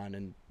friend of mine,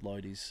 and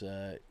Lloydie's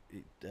a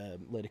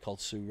lady called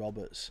Sue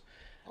Roberts,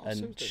 and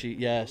Susan.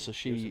 she so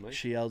Susan, mate.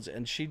 she held it,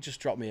 and she just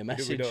dropped me a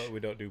message. We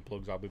don't do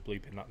plugs. I'll be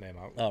bleeping that name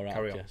out. Oh right,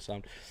 Carry okay, on.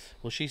 sound.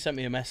 Well, she sent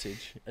me a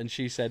message, and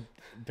she said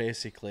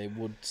basically,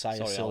 would Sorry,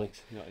 Siasil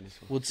Alex, you're not in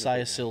this one. would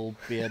Siasil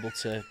be able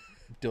to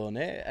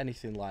donate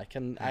anything like?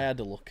 And I had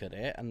a look at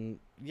it, and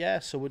yeah,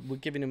 so we're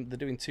giving them. They're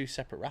doing 2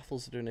 separate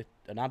raffles. They're doing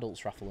an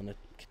adults raffle and a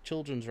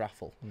children's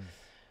raffle.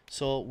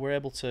 So we're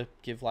able to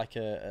give like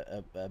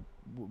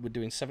we're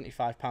doing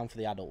 £75 for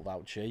the adult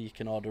voucher. You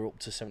can order up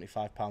to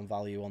 £75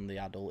 value on the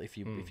adult if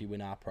you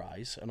win our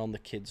prize, and on the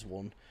kids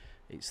one,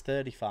 it's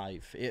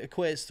 35. It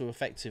equates to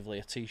effectively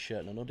a t-shirt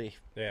and a hoodie.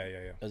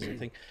 Yeah. As a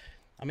thing.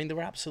 I mean, they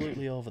were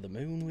absolutely over the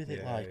moon with it,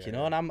 Yeah, you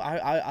know. And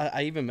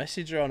I even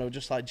messaged her and I was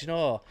just like, do you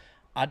know,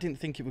 I didn't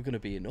think it was going to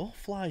be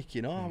enough, like,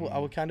 you know. I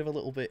was kind of a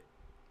little bit,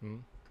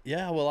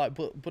 yeah. Well, like,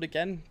 but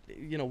again,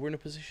 you know, we're in a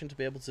position to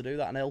be able to do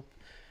that and help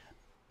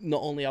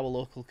not only our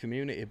local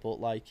community, but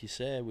like you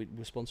say, we're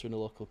sponsoring a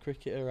local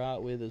cricketer,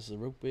 aren't we? There's the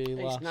rugby.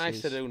 It's nice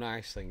to do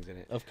nice things, isn't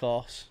it? Of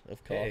course. It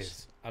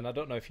is. And I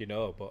don't know if you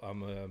know, but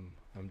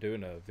I'm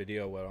doing a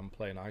video where I'm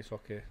playing ice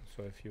hockey.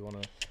 So if you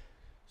want to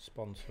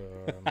sponsor,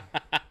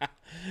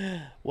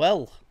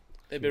 well,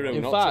 it'd be rude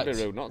in not fact, to.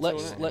 Be rude not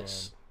let's to.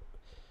 let's.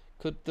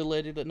 Could the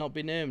lady that not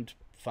be named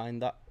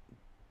find that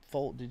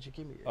fault? Did you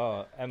give me?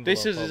 oh,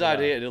 This is envelope his over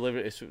idea there. to deliver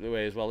it this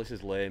way as well. This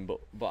is lame,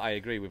 but I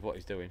agree with what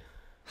he's doing.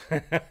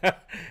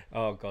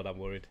 Oh God, I'm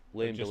worried.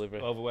 Lame Just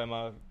delivery. over where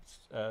my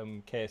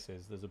case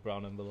is, there's a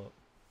brown envelope.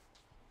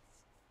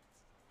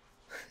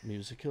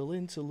 Musical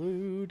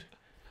interlude.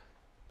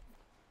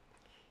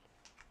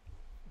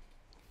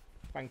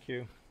 Thank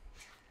you.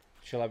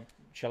 Shall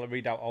I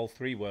read out all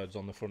 3 words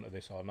on the front of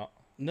this or not?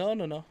 No.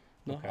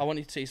 Okay. I want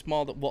you to see. It's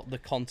more that what the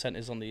content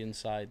is on the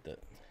inside. That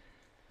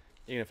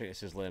You're gonna think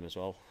this is lame as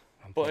well.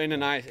 I'm But in a fucking-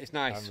 nice, it's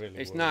nice. I'm really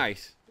It's worried.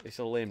 nice. It's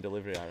a lame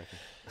delivery, I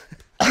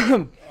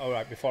reckon. All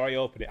right. Before I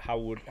open it, how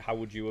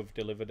would you have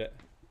delivered it?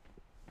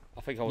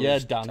 I think I would. Yeah,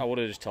 have Dan. I would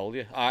have just told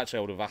you. I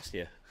would have asked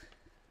you.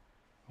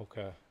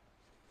 Okay.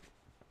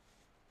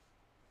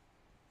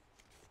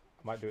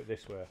 I might do it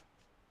this way.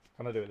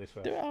 Can I do it this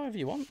way? do it however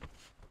you want.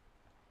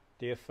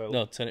 Dear Phil,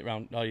 No, turn it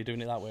round. No, you're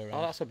doing it that way Oh,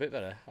 around. that's a bit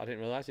better. I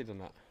didn't realise he'd done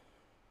that.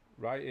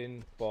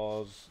 writing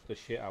bores the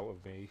shit out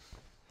of me,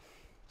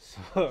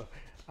 so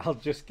I'll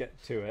just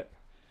get to it.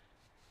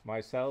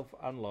 Myself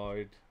and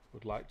Lloyd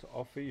would like to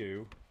offer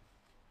you,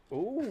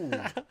 ooh,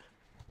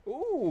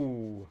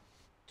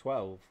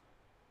 12.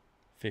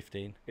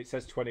 15. It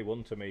says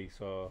 21 to me,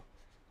 so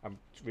I'm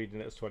reading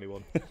it as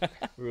 21.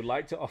 We would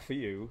like to offer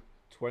you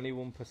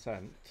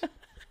 21%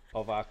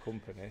 of our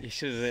company. You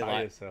should have done it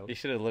like Siasil. you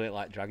should have done it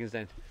like Dragons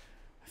Den.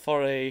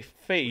 For a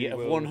fee We of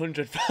will-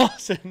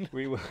 100,000.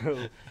 We will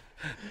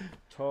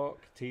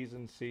talk T's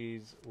and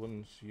C's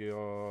once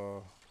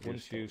you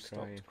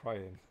stopped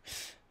crying.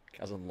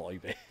 As in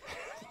Lloyd.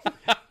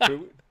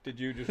 Did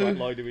you just write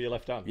Lloyd with your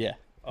left hand? Yeah.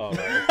 Oh,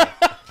 right, okay.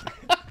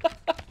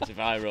 As if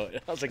I wrote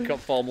it. That's a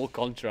formal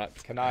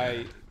contract. Can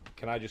I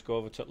just go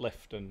over to the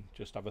lift and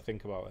just have a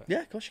think about it?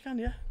 Yeah, of course you can,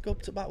 yeah. Go up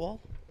to the back wall.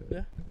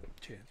 Yeah.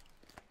 Cheers.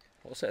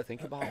 What's it to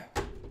think about?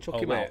 Chuck Oh,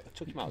 him wait. out.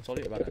 Chuck him out. I told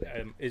you about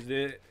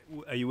it.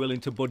 Are you willing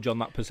to budge on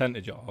that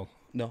percentage at all?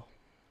 No.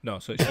 No,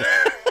 so it's just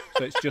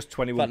so it's just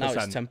 21%. But now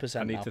it's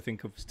 10% I need now. to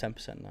think of It's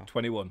 10% now.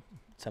 21.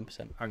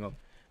 10%. Hang on.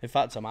 In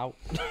fact, I'm out.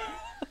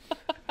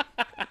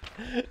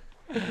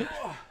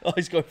 Oh,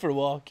 he's going for a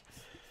walk.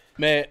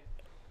 Mate,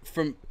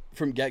 from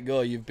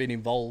get-go, you've been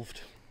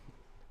involved.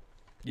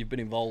 You've been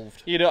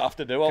involved. You don't have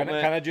to do it, Can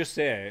mate. I just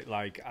say,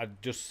 like I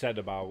just said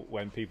about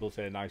when people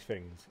say nice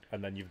things,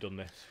 and then you've done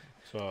this.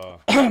 So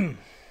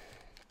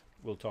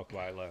we'll talk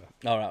about it later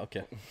All right,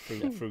 okay.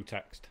 through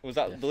text. Was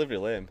that Yes. delivery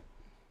lame?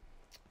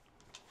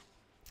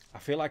 I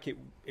feel like it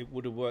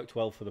would have worked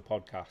well for the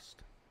podcast,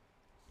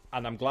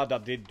 and I'm glad I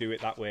did do it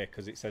that way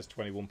because it says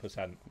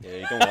 21%. Yeah,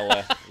 you've done well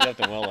there. You have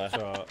done well there.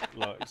 So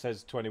look, it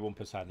says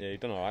 21%. Yeah, you've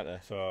done all right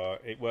there. So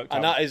it worked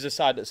And out. that is the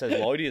side that says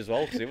Lloydie as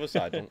well, because the other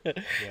side don't.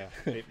 Yeah.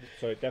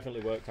 So it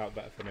definitely worked out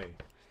better for me.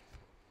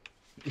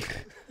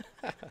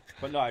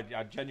 But no, I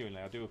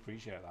genuinely I do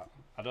appreciate that.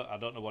 I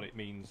don't know what it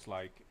means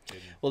like.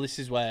 Well, this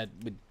is where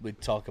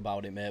we'd talk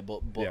about it, mate.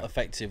 But Yeah.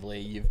 effectively,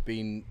 you've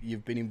been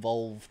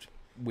involved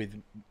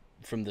with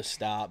from the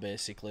start.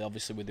 Basically,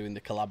 obviously, we're doing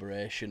the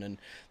collaboration, and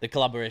the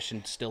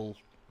collaboration still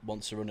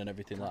wants to run and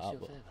everything like that.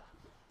 But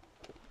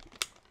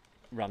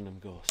Random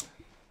ghost.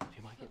 Do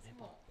you mind getting me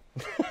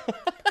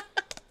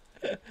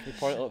a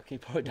ball? Can you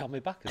pour it down my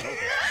back as well?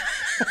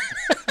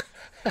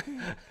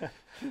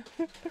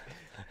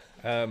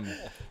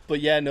 But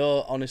yeah,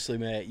 no, honestly,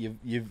 mate,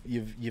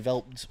 you've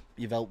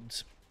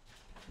helped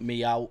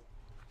me out.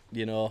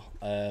 You know,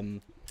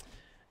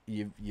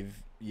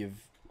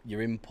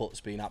 your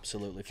input's been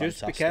absolutely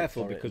fantastic. Just be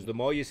careful for it. because the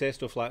more you say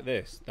stuff like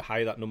this, the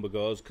higher that number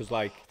goes. Because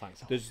like,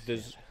 Thanks,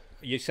 there's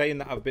you're saying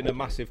that I've been a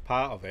massive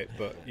part of it,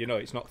 but you know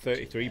it's not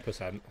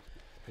 33%.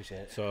 Appreciate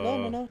it.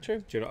 So no, true.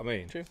 do you know what I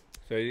mean? True.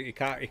 So you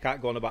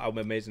can't go on about how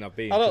amazing I've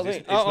been. I don't 'cause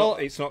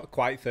think- it's not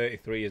quite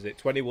 33, is it?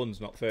 21's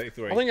not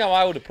 33. I think how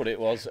I would have put it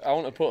was, I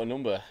want to put a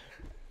number,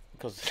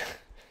 because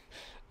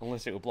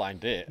Unless it were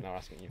blind date, and I'm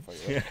asking you for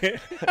your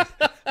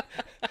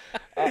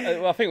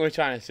I think we're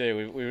trying to say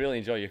we really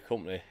enjoy your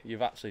company.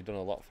 You've actually done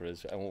a lot for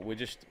us, and we're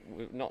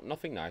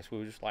nothing nice. We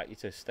would just like you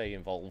to stay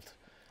involved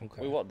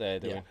with what they're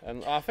doing.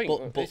 And I think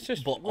it's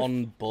just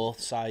on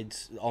both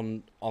sides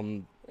on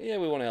yeah,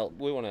 we want to help.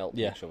 We want to help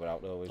each other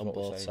out, though. Is on what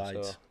both we're saying.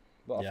 sides. So,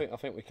 but I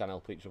think we can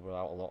help each other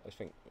out a lot. I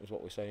think is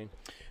what we're saying.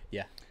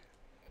 Yeah,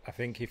 I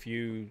think if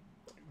you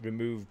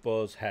remove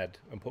Bo's head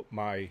and put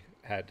my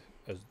head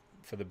as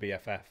for the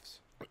BFFs,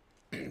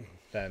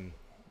 then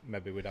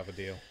maybe we'd have a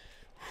deal.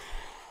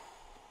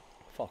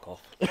 Fuck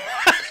off.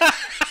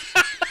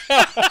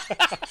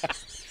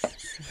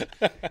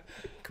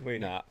 Can we?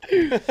 Nah.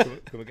 Can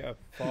we get a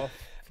fourth?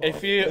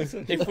 If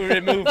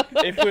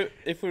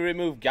we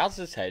remove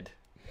Gaz's head,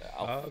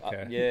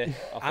 okay. yeah, I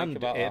think And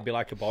about it'd that. be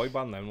like a boy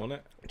band then, wouldn't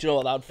it? do you know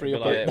what that'd free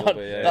up? It'd be like-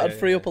 That'd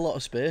free up a lot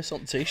of space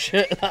on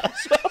t-shirt.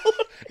 As well.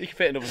 You can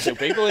fit another 2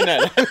 people in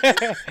there. We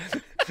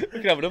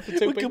can have enough for 2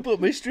 We people. can put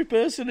mystery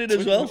person in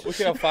as well. We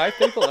can have 5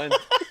 people then.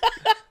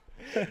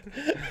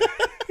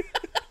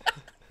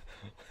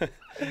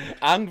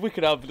 And we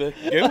could have the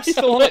goose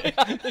on it.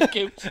 The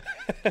goose.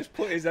 Just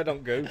put his head on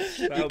Goose.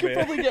 You could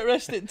probably get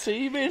rested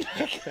teaming.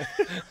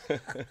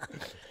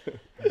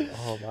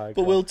 Oh my god.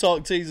 But we'll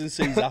talk T's and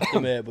C's after,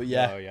 mate. But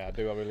yeah, Oh yeah, I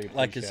do. I really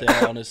like I appreciate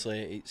say, honestly,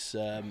 it's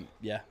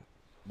yeah,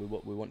 we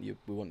want you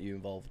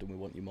involved, and we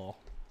want you more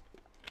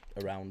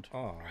around.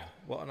 Oh,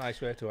 what a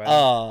nice way to end.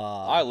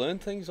 I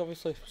learned things,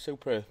 obviously.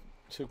 Super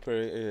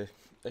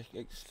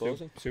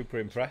exposing. Super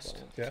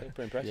impressed. Yeah.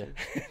 Super impressive.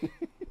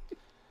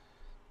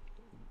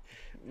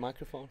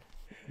 Microphone.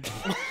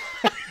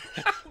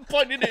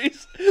 pointing at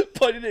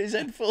his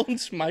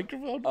headphones,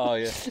 microphone. Oh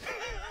yeah.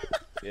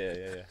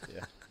 Yeah.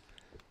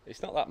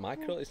 It's not that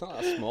micro. It's not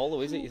that small,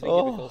 though, is it? You think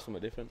it'd be called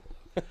something different?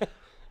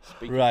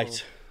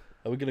 Right,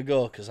 are we gonna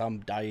go? Because I'm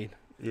dying.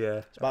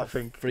 Yeah. It's about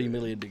 3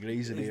 million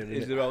degrees in here.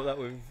 Is there all that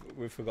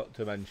we've forgot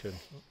to mention?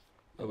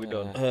 Are we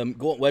done?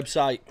 Go on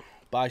website,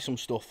 buy some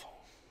stuff.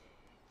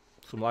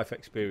 Some life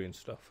experience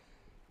stuff.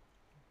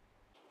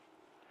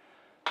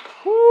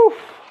 Woo.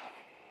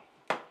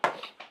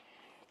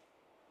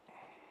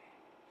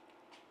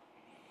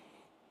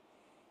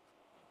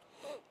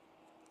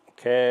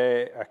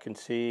 Okay, I can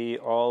see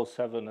all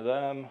 7 of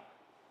them.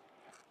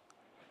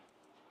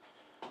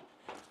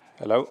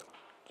 Hello.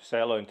 Just say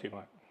hello into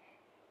Mike.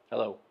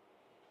 Hello.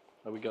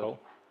 Are we go? Cool.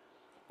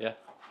 Yeah.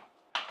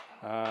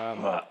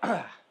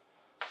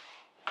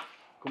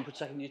 Come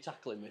pretend you're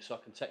tackling me so I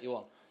can take you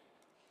on.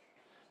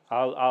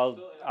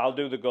 I'll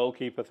do the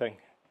goalkeeper thing.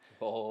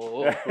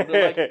 Oh,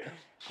 like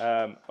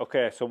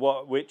Okay,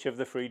 so which of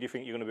the 3 do you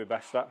think you're going to be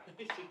best at?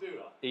 You should do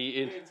that.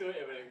 eating. Into it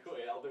and then cut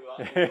it. I'll do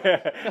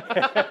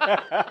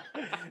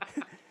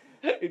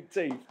that. In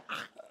teeth.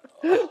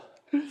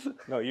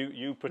 No,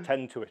 you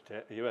pretend to it.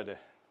 Are you ready?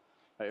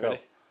 Are you Go.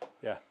 ready?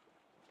 Yeah.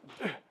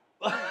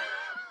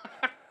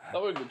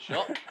 That was a good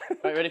shot.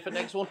 Right, ready for the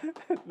next one?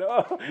 No.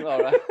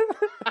 All right.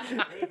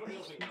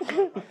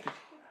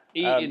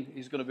 Eating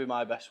is going to be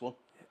my best one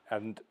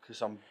And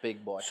because I'm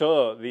big boy.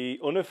 so the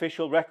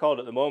unofficial record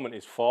at the moment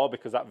is 4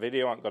 because that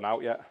video hasn't gone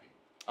out yet.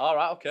 All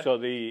right, okay. So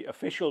the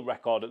official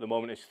record at the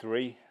moment is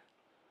 3.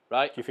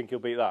 Right, Do you think you'll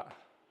beat that?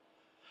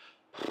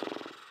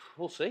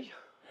 we'll see.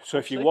 So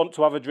if you see. want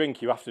to have a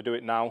drink, you have to do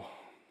it now.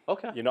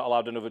 Okay. You're not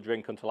allowed another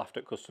drink until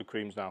after custard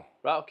creams now.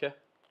 Right, okay. Do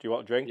you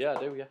want a drink? Yeah, I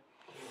do, yeah.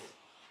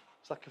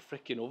 It's like a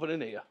freaking oven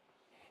in here.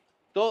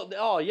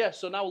 Oh, yeah,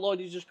 so now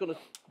Lloyd is just going to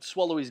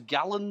swallow his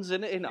gallons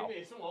in it now. Give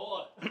me some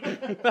water.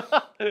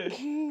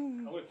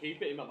 I'm going to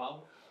keep it in my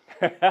mouth.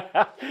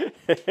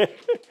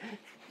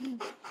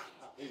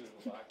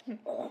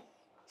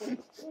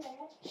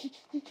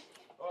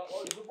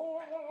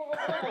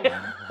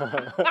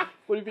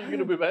 What do you think you're going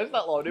to be best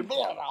at, Lloyd?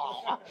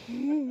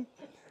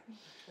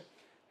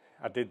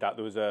 I did that.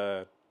 There was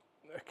a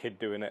kid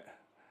doing it,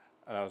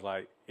 and I was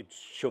like, he'd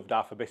shoved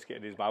half a biscuit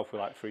in his mouth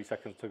with like 3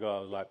 seconds to go.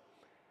 I was like,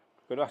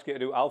 I'm going to ask you to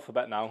do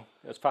alphabet now,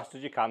 as fast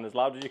as you can, as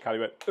loud as you can. He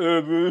went,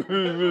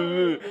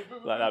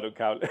 like that don't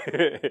count.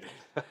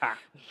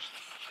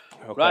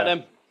 Okay. Right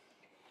then.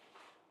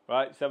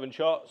 Right, 7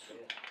 shots.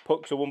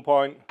 Pucks at 1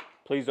 point.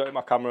 Please don't hit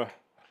my camera.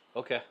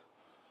 Okay.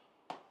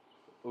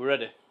 We're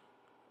ready.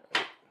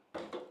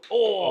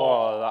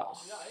 Oh,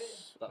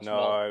 That's no,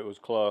 not. it was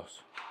close.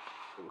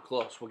 We're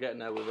close. We're getting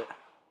there with it.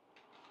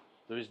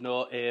 There is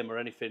no aim or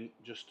anything.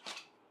 Just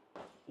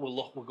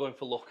we're going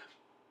for luck.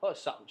 Oh,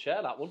 it's sat in the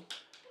chair, that one.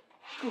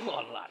 Go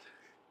on, lad.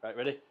 Right,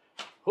 ready?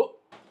 Oh,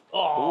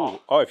 Ooh.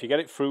 Oh, if you get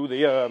it through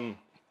the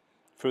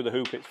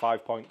hoop, it's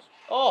 5 points.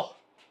 oh!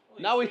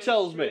 Now he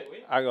tells me.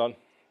 Hang on. It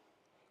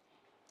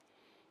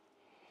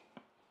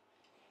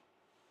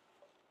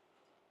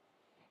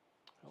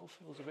all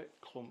feels a bit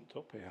clumped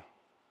up here.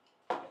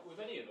 With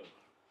any of them?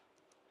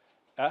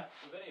 Eh?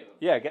 With any of them?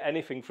 Yeah, get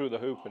anything through the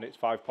hoop and it's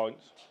 5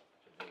 points.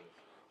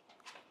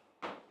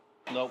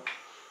 No.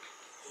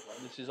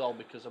 This is all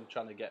because I'm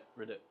trying to get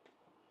rid of it.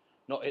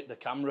 Not hit the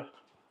camera.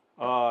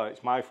 Oh,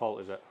 it's my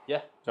fault, is it? Yeah.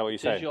 Is that what you're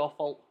It's saying? your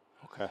fault.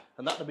 Okay.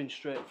 And that'd have been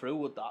straight through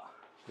with that.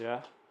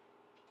 Yeah.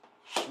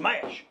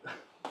 Smash!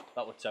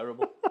 That was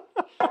terrible.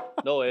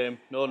 No aim,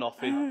 no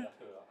nothing.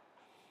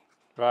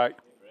 Right.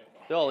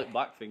 They all hit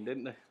back thing,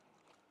 didn't they?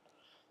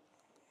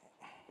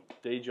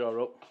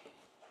 D-jaw up.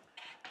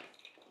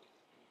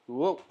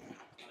 Whoa.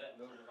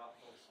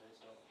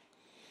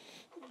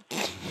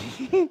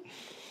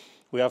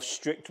 We have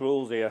strict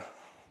rules here.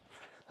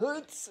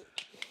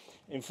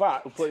 In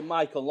fact, We're putting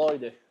Mike on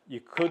Lloydie. you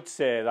could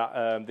say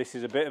that this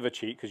is a bit of a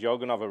cheat because you're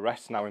going to have a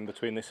rest now in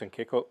between this and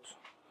kick-ups.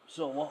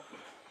 So what?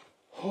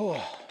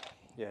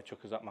 Yeah, chuck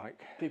us that mic.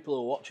 People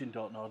who are watching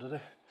don't know, do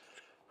they?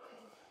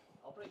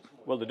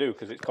 Well, they do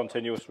because it's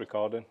continuous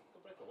recording.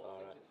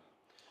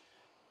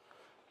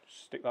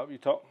 Stick that up your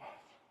top.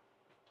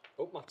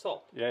 Up my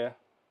top? Yeah.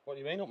 What do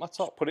you mean up my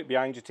top? Put it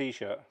behind your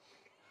t-shirt.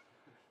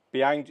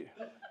 Behind you.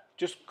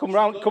 Just come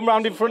round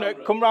in front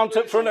of, come round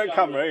to front of the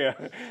camera, yeah.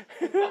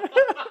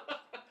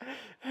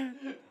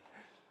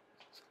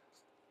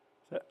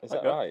 Is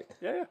that right?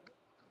 Yeah.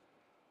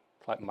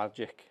 It's like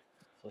magic.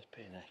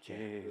 Flipping heck.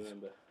 Jeez.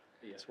 Remember,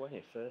 here,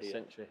 21st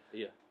century.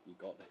 here, you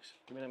got this.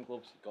 Give me them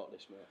gloves. You got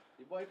this, mate.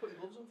 Why are you putting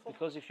gloves on for?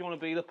 Because if you want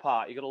to be the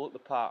part, you got to look the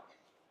part.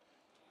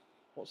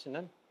 What's in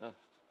them? Oh,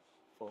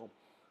 foam.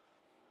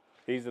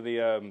 These are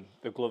the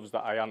gloves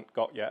that I haven't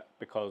got yet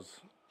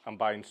because I'm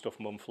buying stuff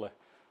monthly,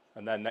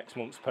 and then next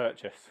month's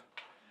purchase.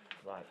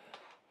 Right.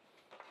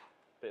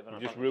 Bit of an You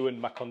just advantage.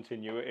 ruined my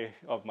continuity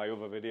of my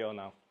other video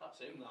now. That's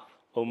him,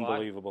 that.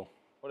 Unbelievable.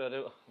 What do I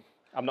do?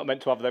 I'm not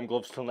meant to have them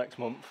gloves till next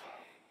month.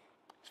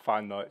 It's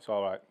fine though, it's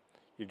all right.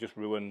 You've just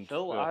ruined.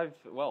 Phil, I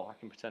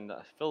can pretend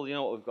that. Phil, you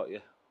know what we've got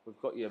you?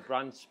 We've got you a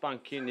brand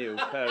spanking new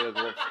pair of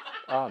gloves.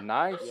 Oh,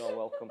 nice. You're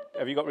welcome.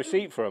 Have you got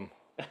receipt for them?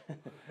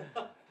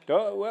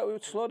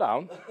 Don't slow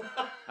down.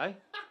 Hey?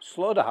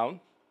 Slow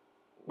down.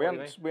 We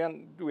What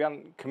do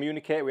hadn't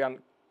communicated. We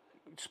hadn't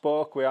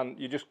spoke.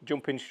 You're just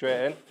jumping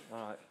straight in.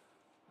 All right.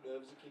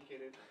 Nerves are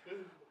kicking in.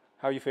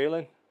 How are you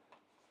feeling?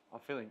 I'm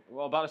feeling.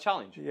 What about a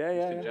challenge? Yeah.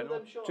 in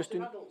general. Just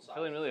in.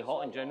 Feeling really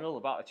hot in general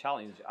about a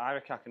challenge. I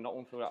reckon I can knock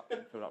one through that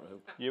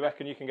hoop. You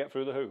reckon you can get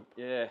through the hoop?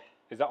 Yeah.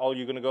 Is that all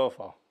you're going to go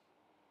for?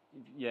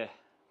 Yeah.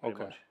 Pretty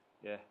Okay. much.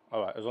 Yeah.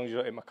 All right. As long as you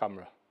don't hit my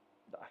camera.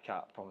 I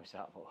can't promise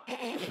that, but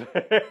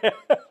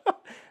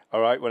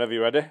All right. Whenever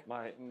you're ready.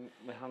 my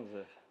hands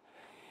are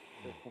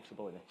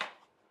comfortable in it.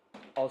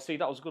 Oh, see,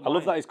 that was a good I line.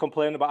 love that he's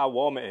complaining about how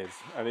warm it is,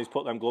 and he's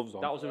put them gloves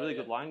on. That was a really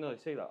good line, though. You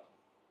see that?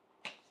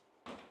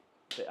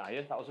 Bit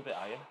higher. That was a bit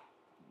higher.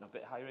 A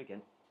bit higher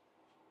again.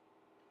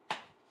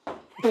 A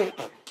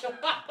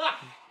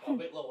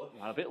bit lower.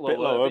 And a bit Bit lower.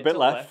 lower, a bit to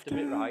left. A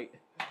bit right.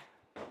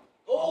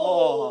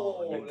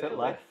 Oh, Linked it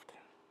left.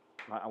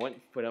 Right, I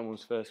went for them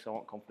ones first, so I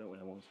wasn't confident with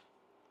them ones.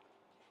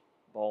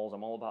 Balls.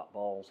 I'm all about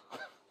balls.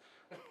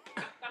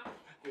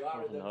 You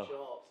are in them No.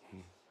 shorts.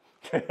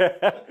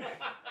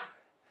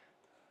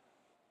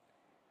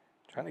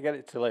 Trying to get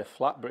it to lay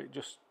flat, but it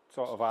just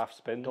sort of half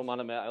spins. Don't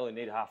matter, mate. I only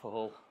need half a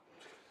hole.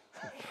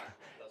 That's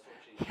what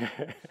she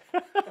said.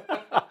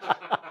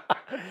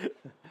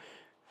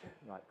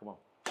 Right, come on.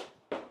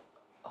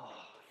 Oh,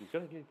 you've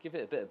got to give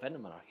it a bit of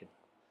venom, I reckon.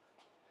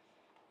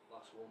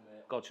 Last one,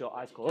 mate. God, your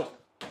eyes closed.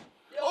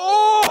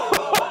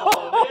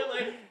 Oh,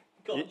 nearly.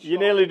 You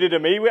nearly did a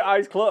me with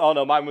eyes closed. Oh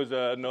no, mine was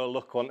no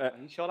look, wasn't it?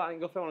 Are you sure that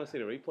didn't go through? I want to see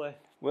the replay.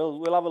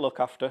 We'll have a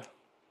look after.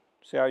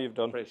 See how you've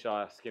done. Pretty sure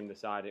I skimmed the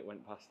side, it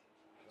went past.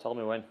 Tell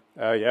me when.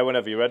 Yeah,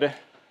 whenever you're ready.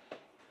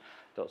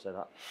 Don't say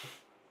that.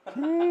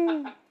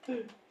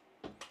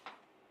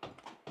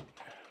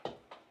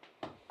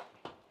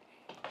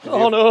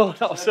 Oh no,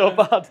 that was so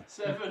bad.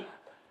 7.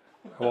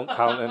 I won't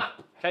count him.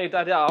 Can you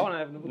daddy out? I want to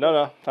have another.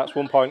 No, that's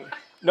 1 point.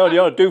 No,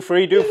 do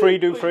three.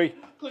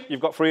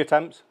 You've got 3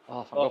 attempts.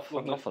 Oh,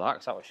 thank God for that,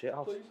 because that was shit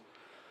house.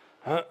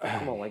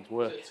 Come on, legs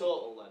work. Is it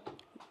total then?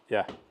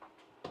 Yeah.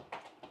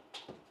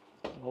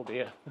 Oh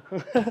dear.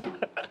 7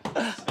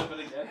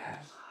 again.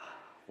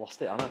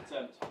 Lost it, Anna.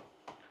 Attempt.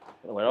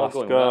 We're all Let's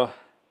going go. with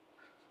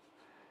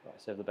that.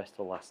 Right, save the best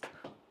till last.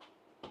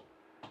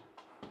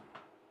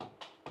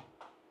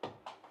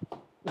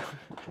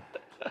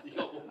 You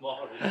got one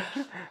more.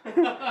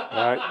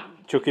 Right,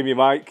 chuck him your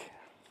mic.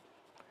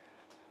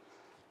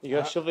 You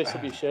gotta shove this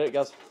up your shirt,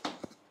 Gaz.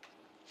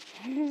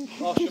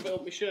 Oh, shove it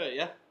up my shirt,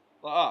 yeah?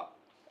 Like that?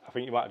 I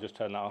think you might have just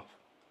turned that off.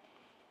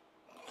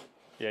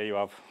 Yeah, you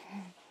have.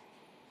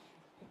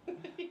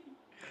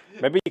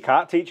 Maybe you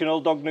can't teach an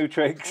old dog new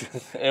tricks.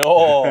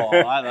 Oh,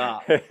 I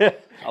like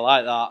that. I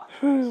like that.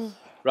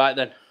 Right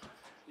then.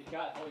 You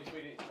can't only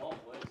feed it small,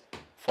 please.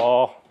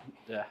 4.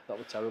 Yeah, that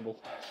was terrible.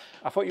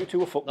 I thought you two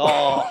were football.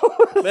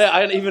 Oh, mate,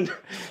 I ain't even.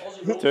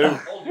 2.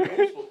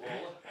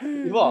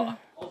 What?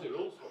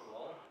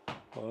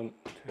 1,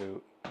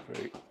 2,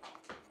 3,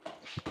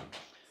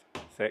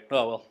 6.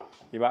 Oh well.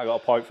 You might have got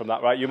a point from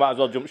that, right? You might as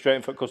well jump straight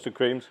in for custard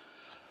creams.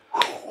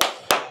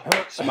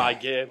 It's my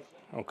game.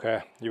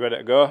 Okay, you ready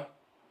to go?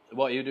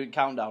 What are you doing?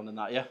 Countdown and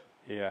that, yeah?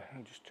 Yeah,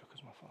 I'll just chuck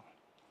us my phone.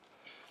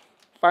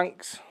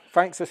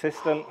 Thanks,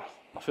 assistant.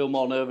 I feel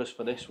more nervous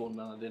for this one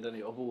than I did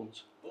any other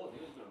ones. Oh,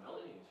 he was doing a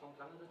melody. He's from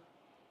Canada.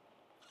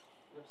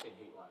 I've never seen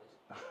heat like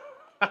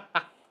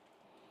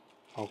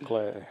this.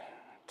 Okay.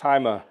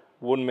 Timer,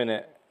 1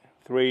 minute,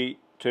 3,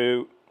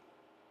 2,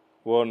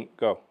 1,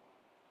 go.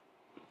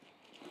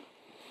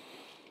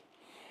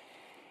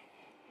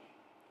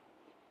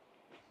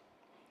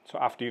 So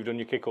after you've done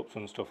your kick-ups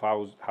and stuff,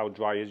 how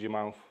dry is your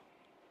mouth?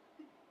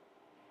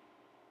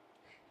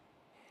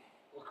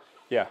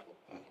 Yeah,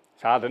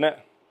 it's hard, isn't it?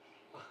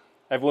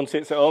 Everyone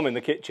sits at home in the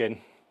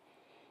kitchen,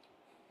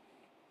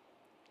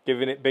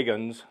 giving it big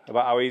uns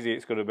about how easy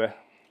it's going to be.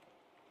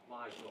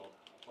 My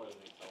God.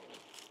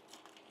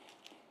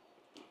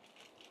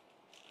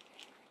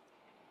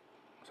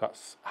 So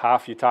that's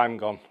half your time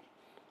gone.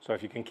 So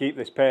if you can keep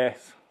this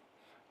pace,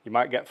 you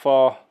might get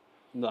 4.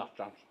 No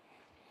chance.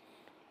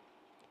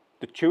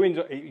 The chewing,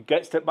 it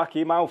gets to the back of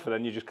your mouth and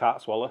then you just can't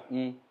swallow.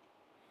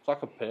 It's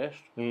like a paste.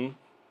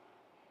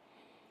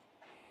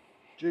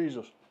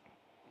 Jesus.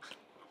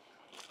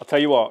 I'll tell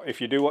you what,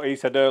 if you do what he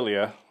said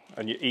earlier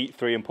and you eat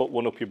 3 and put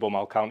 1 up your bum,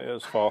 I'll count it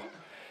as 4. One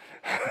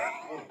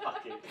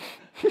packet.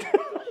 That's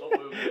what we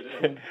were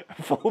going to do.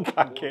 Full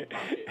packet.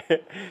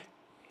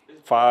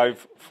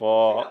 5,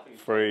 4,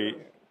 3,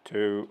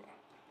 2.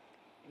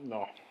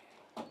 No.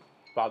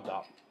 Bad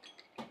that.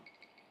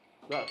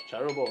 That's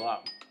terrible,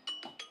 that.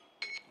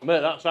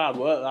 Mate, that's hard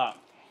work, that.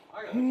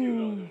 I got a few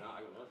doing that.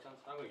 I got no chance.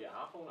 I'm going to get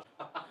half on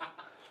that.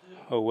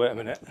 Oh, wait a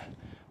minute.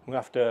 I'm going to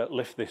have to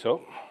lift this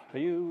up. Are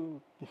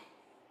you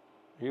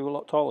a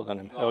lot taller than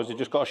him? Or has he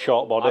just got a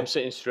short body? I'm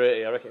sitting straight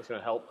here. I reckon it's going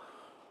to help.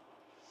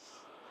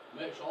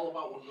 Mate, it's all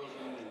about what goes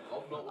in the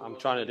club, not what I'm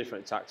goes trying in a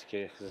different tactic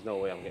here because there's no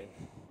way I'm getting.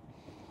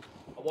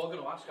 I was going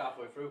to ask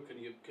halfway through, could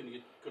I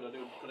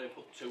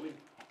put 2 in?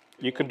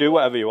 You can do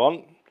whatever you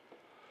want.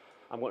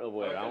 I'm going the other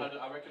way around.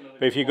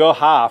 But if you go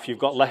half, you've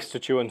got less to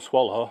chew and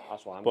swallow.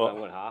 That's why I'm But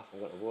going half. I'm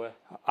going the other way.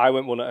 I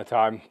went 1 at a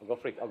time.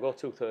 I'll go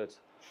 2/3.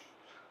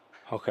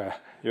 Okay,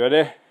 you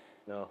ready?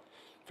 No.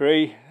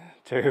 3,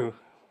 3, 2,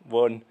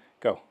 1,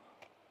 go.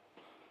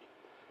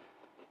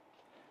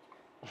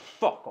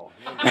 Fuck off.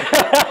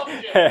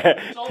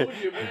 I told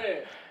you,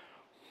 mate.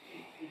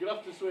 You're going to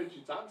have to switch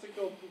your tactic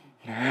up.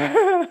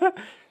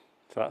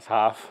 So that's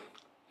half.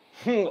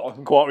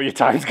 Quarter of your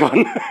time's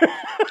gone.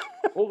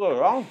 We'll go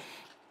around.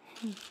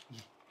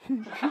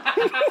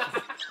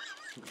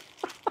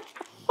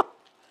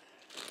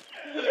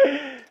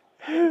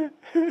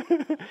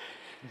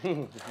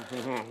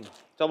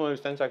 Tell me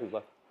there's 10 seconds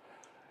left.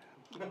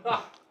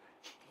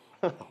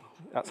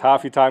 That's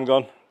half your time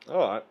gone.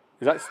 Alright.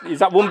 Is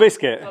that 1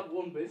 biscuit? Have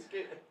 1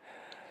 biscuit.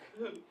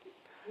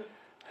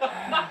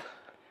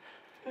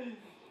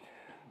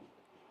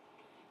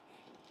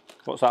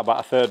 What's that,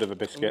 about 1/3 of a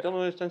biscuit? Tell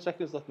me there's 10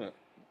 seconds left, mate.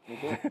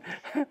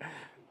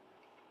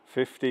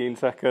 15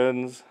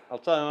 seconds. I'll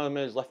tell you how many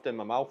minutes left in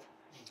my mouth.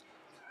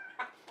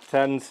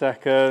 10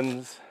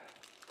 seconds.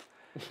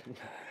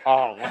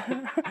 Oh.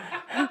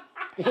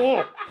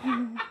 What?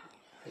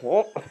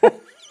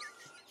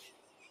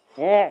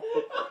 What?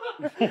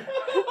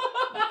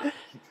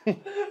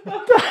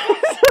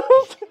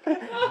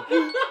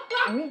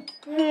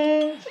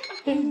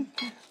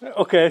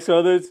 Okay,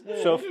 so there's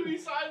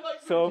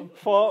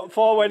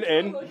four went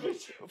in.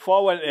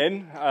 4 went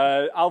in.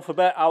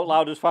 Alphabet out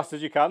loud as fast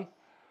as you can.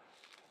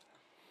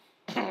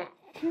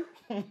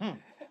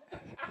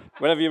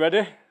 Whenever you're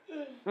ready.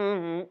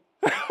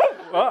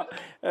 What?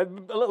 A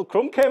little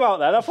crumb came out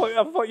then. I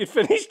thought you'd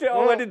finished it.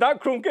 Where did that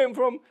crumb came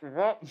from?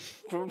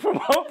 From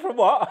what? From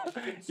what?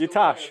 Your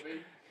tash.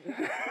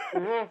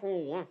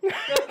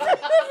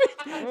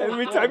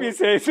 Every time you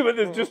say something,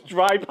 there's just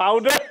dry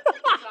powder.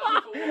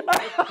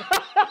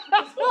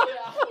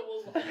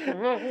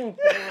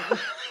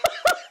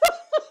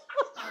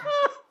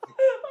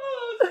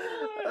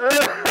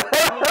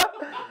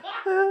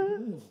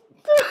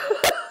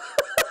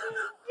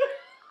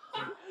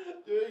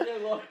 Do it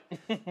again, look.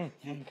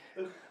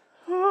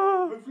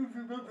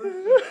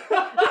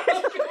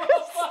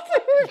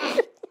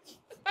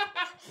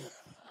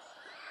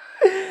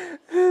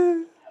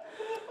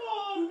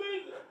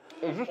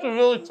 It's just a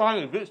really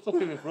tiny bit stuck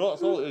in my throat,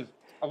 that's all it is.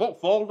 I got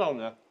 4 down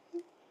there.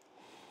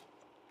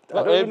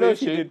 I don't even know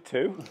if you did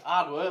 2.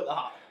 Hard work,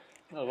 that.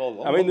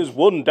 I mean, there's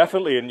 1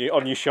 definitely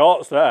on your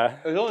shorts there.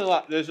 There's only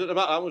like, there's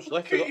about that much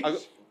left.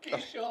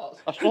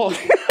 Shorts. I swallowed.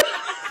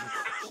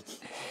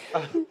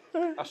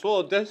 I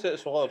swallowed this, it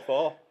swallowed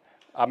 4.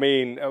 I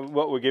mean,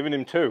 what we're giving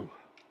him 2.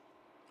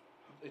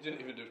 He didn't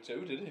even do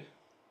 2, did he?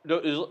 There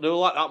was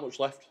like that much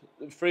left.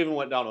 3 of them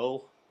went down a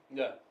hole.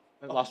 Yeah.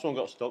 And the last one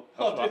got stuck.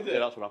 Oh, That's did they? yeah,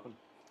 that's what happened.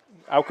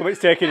 How come it's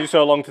taking you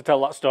so long to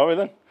tell that story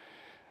then?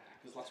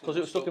 Because it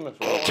was stuck in my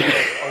throat.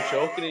 I was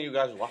choking and you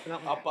guys were laughing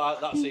at me.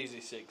 That's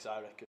easy 6,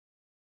 I reckon.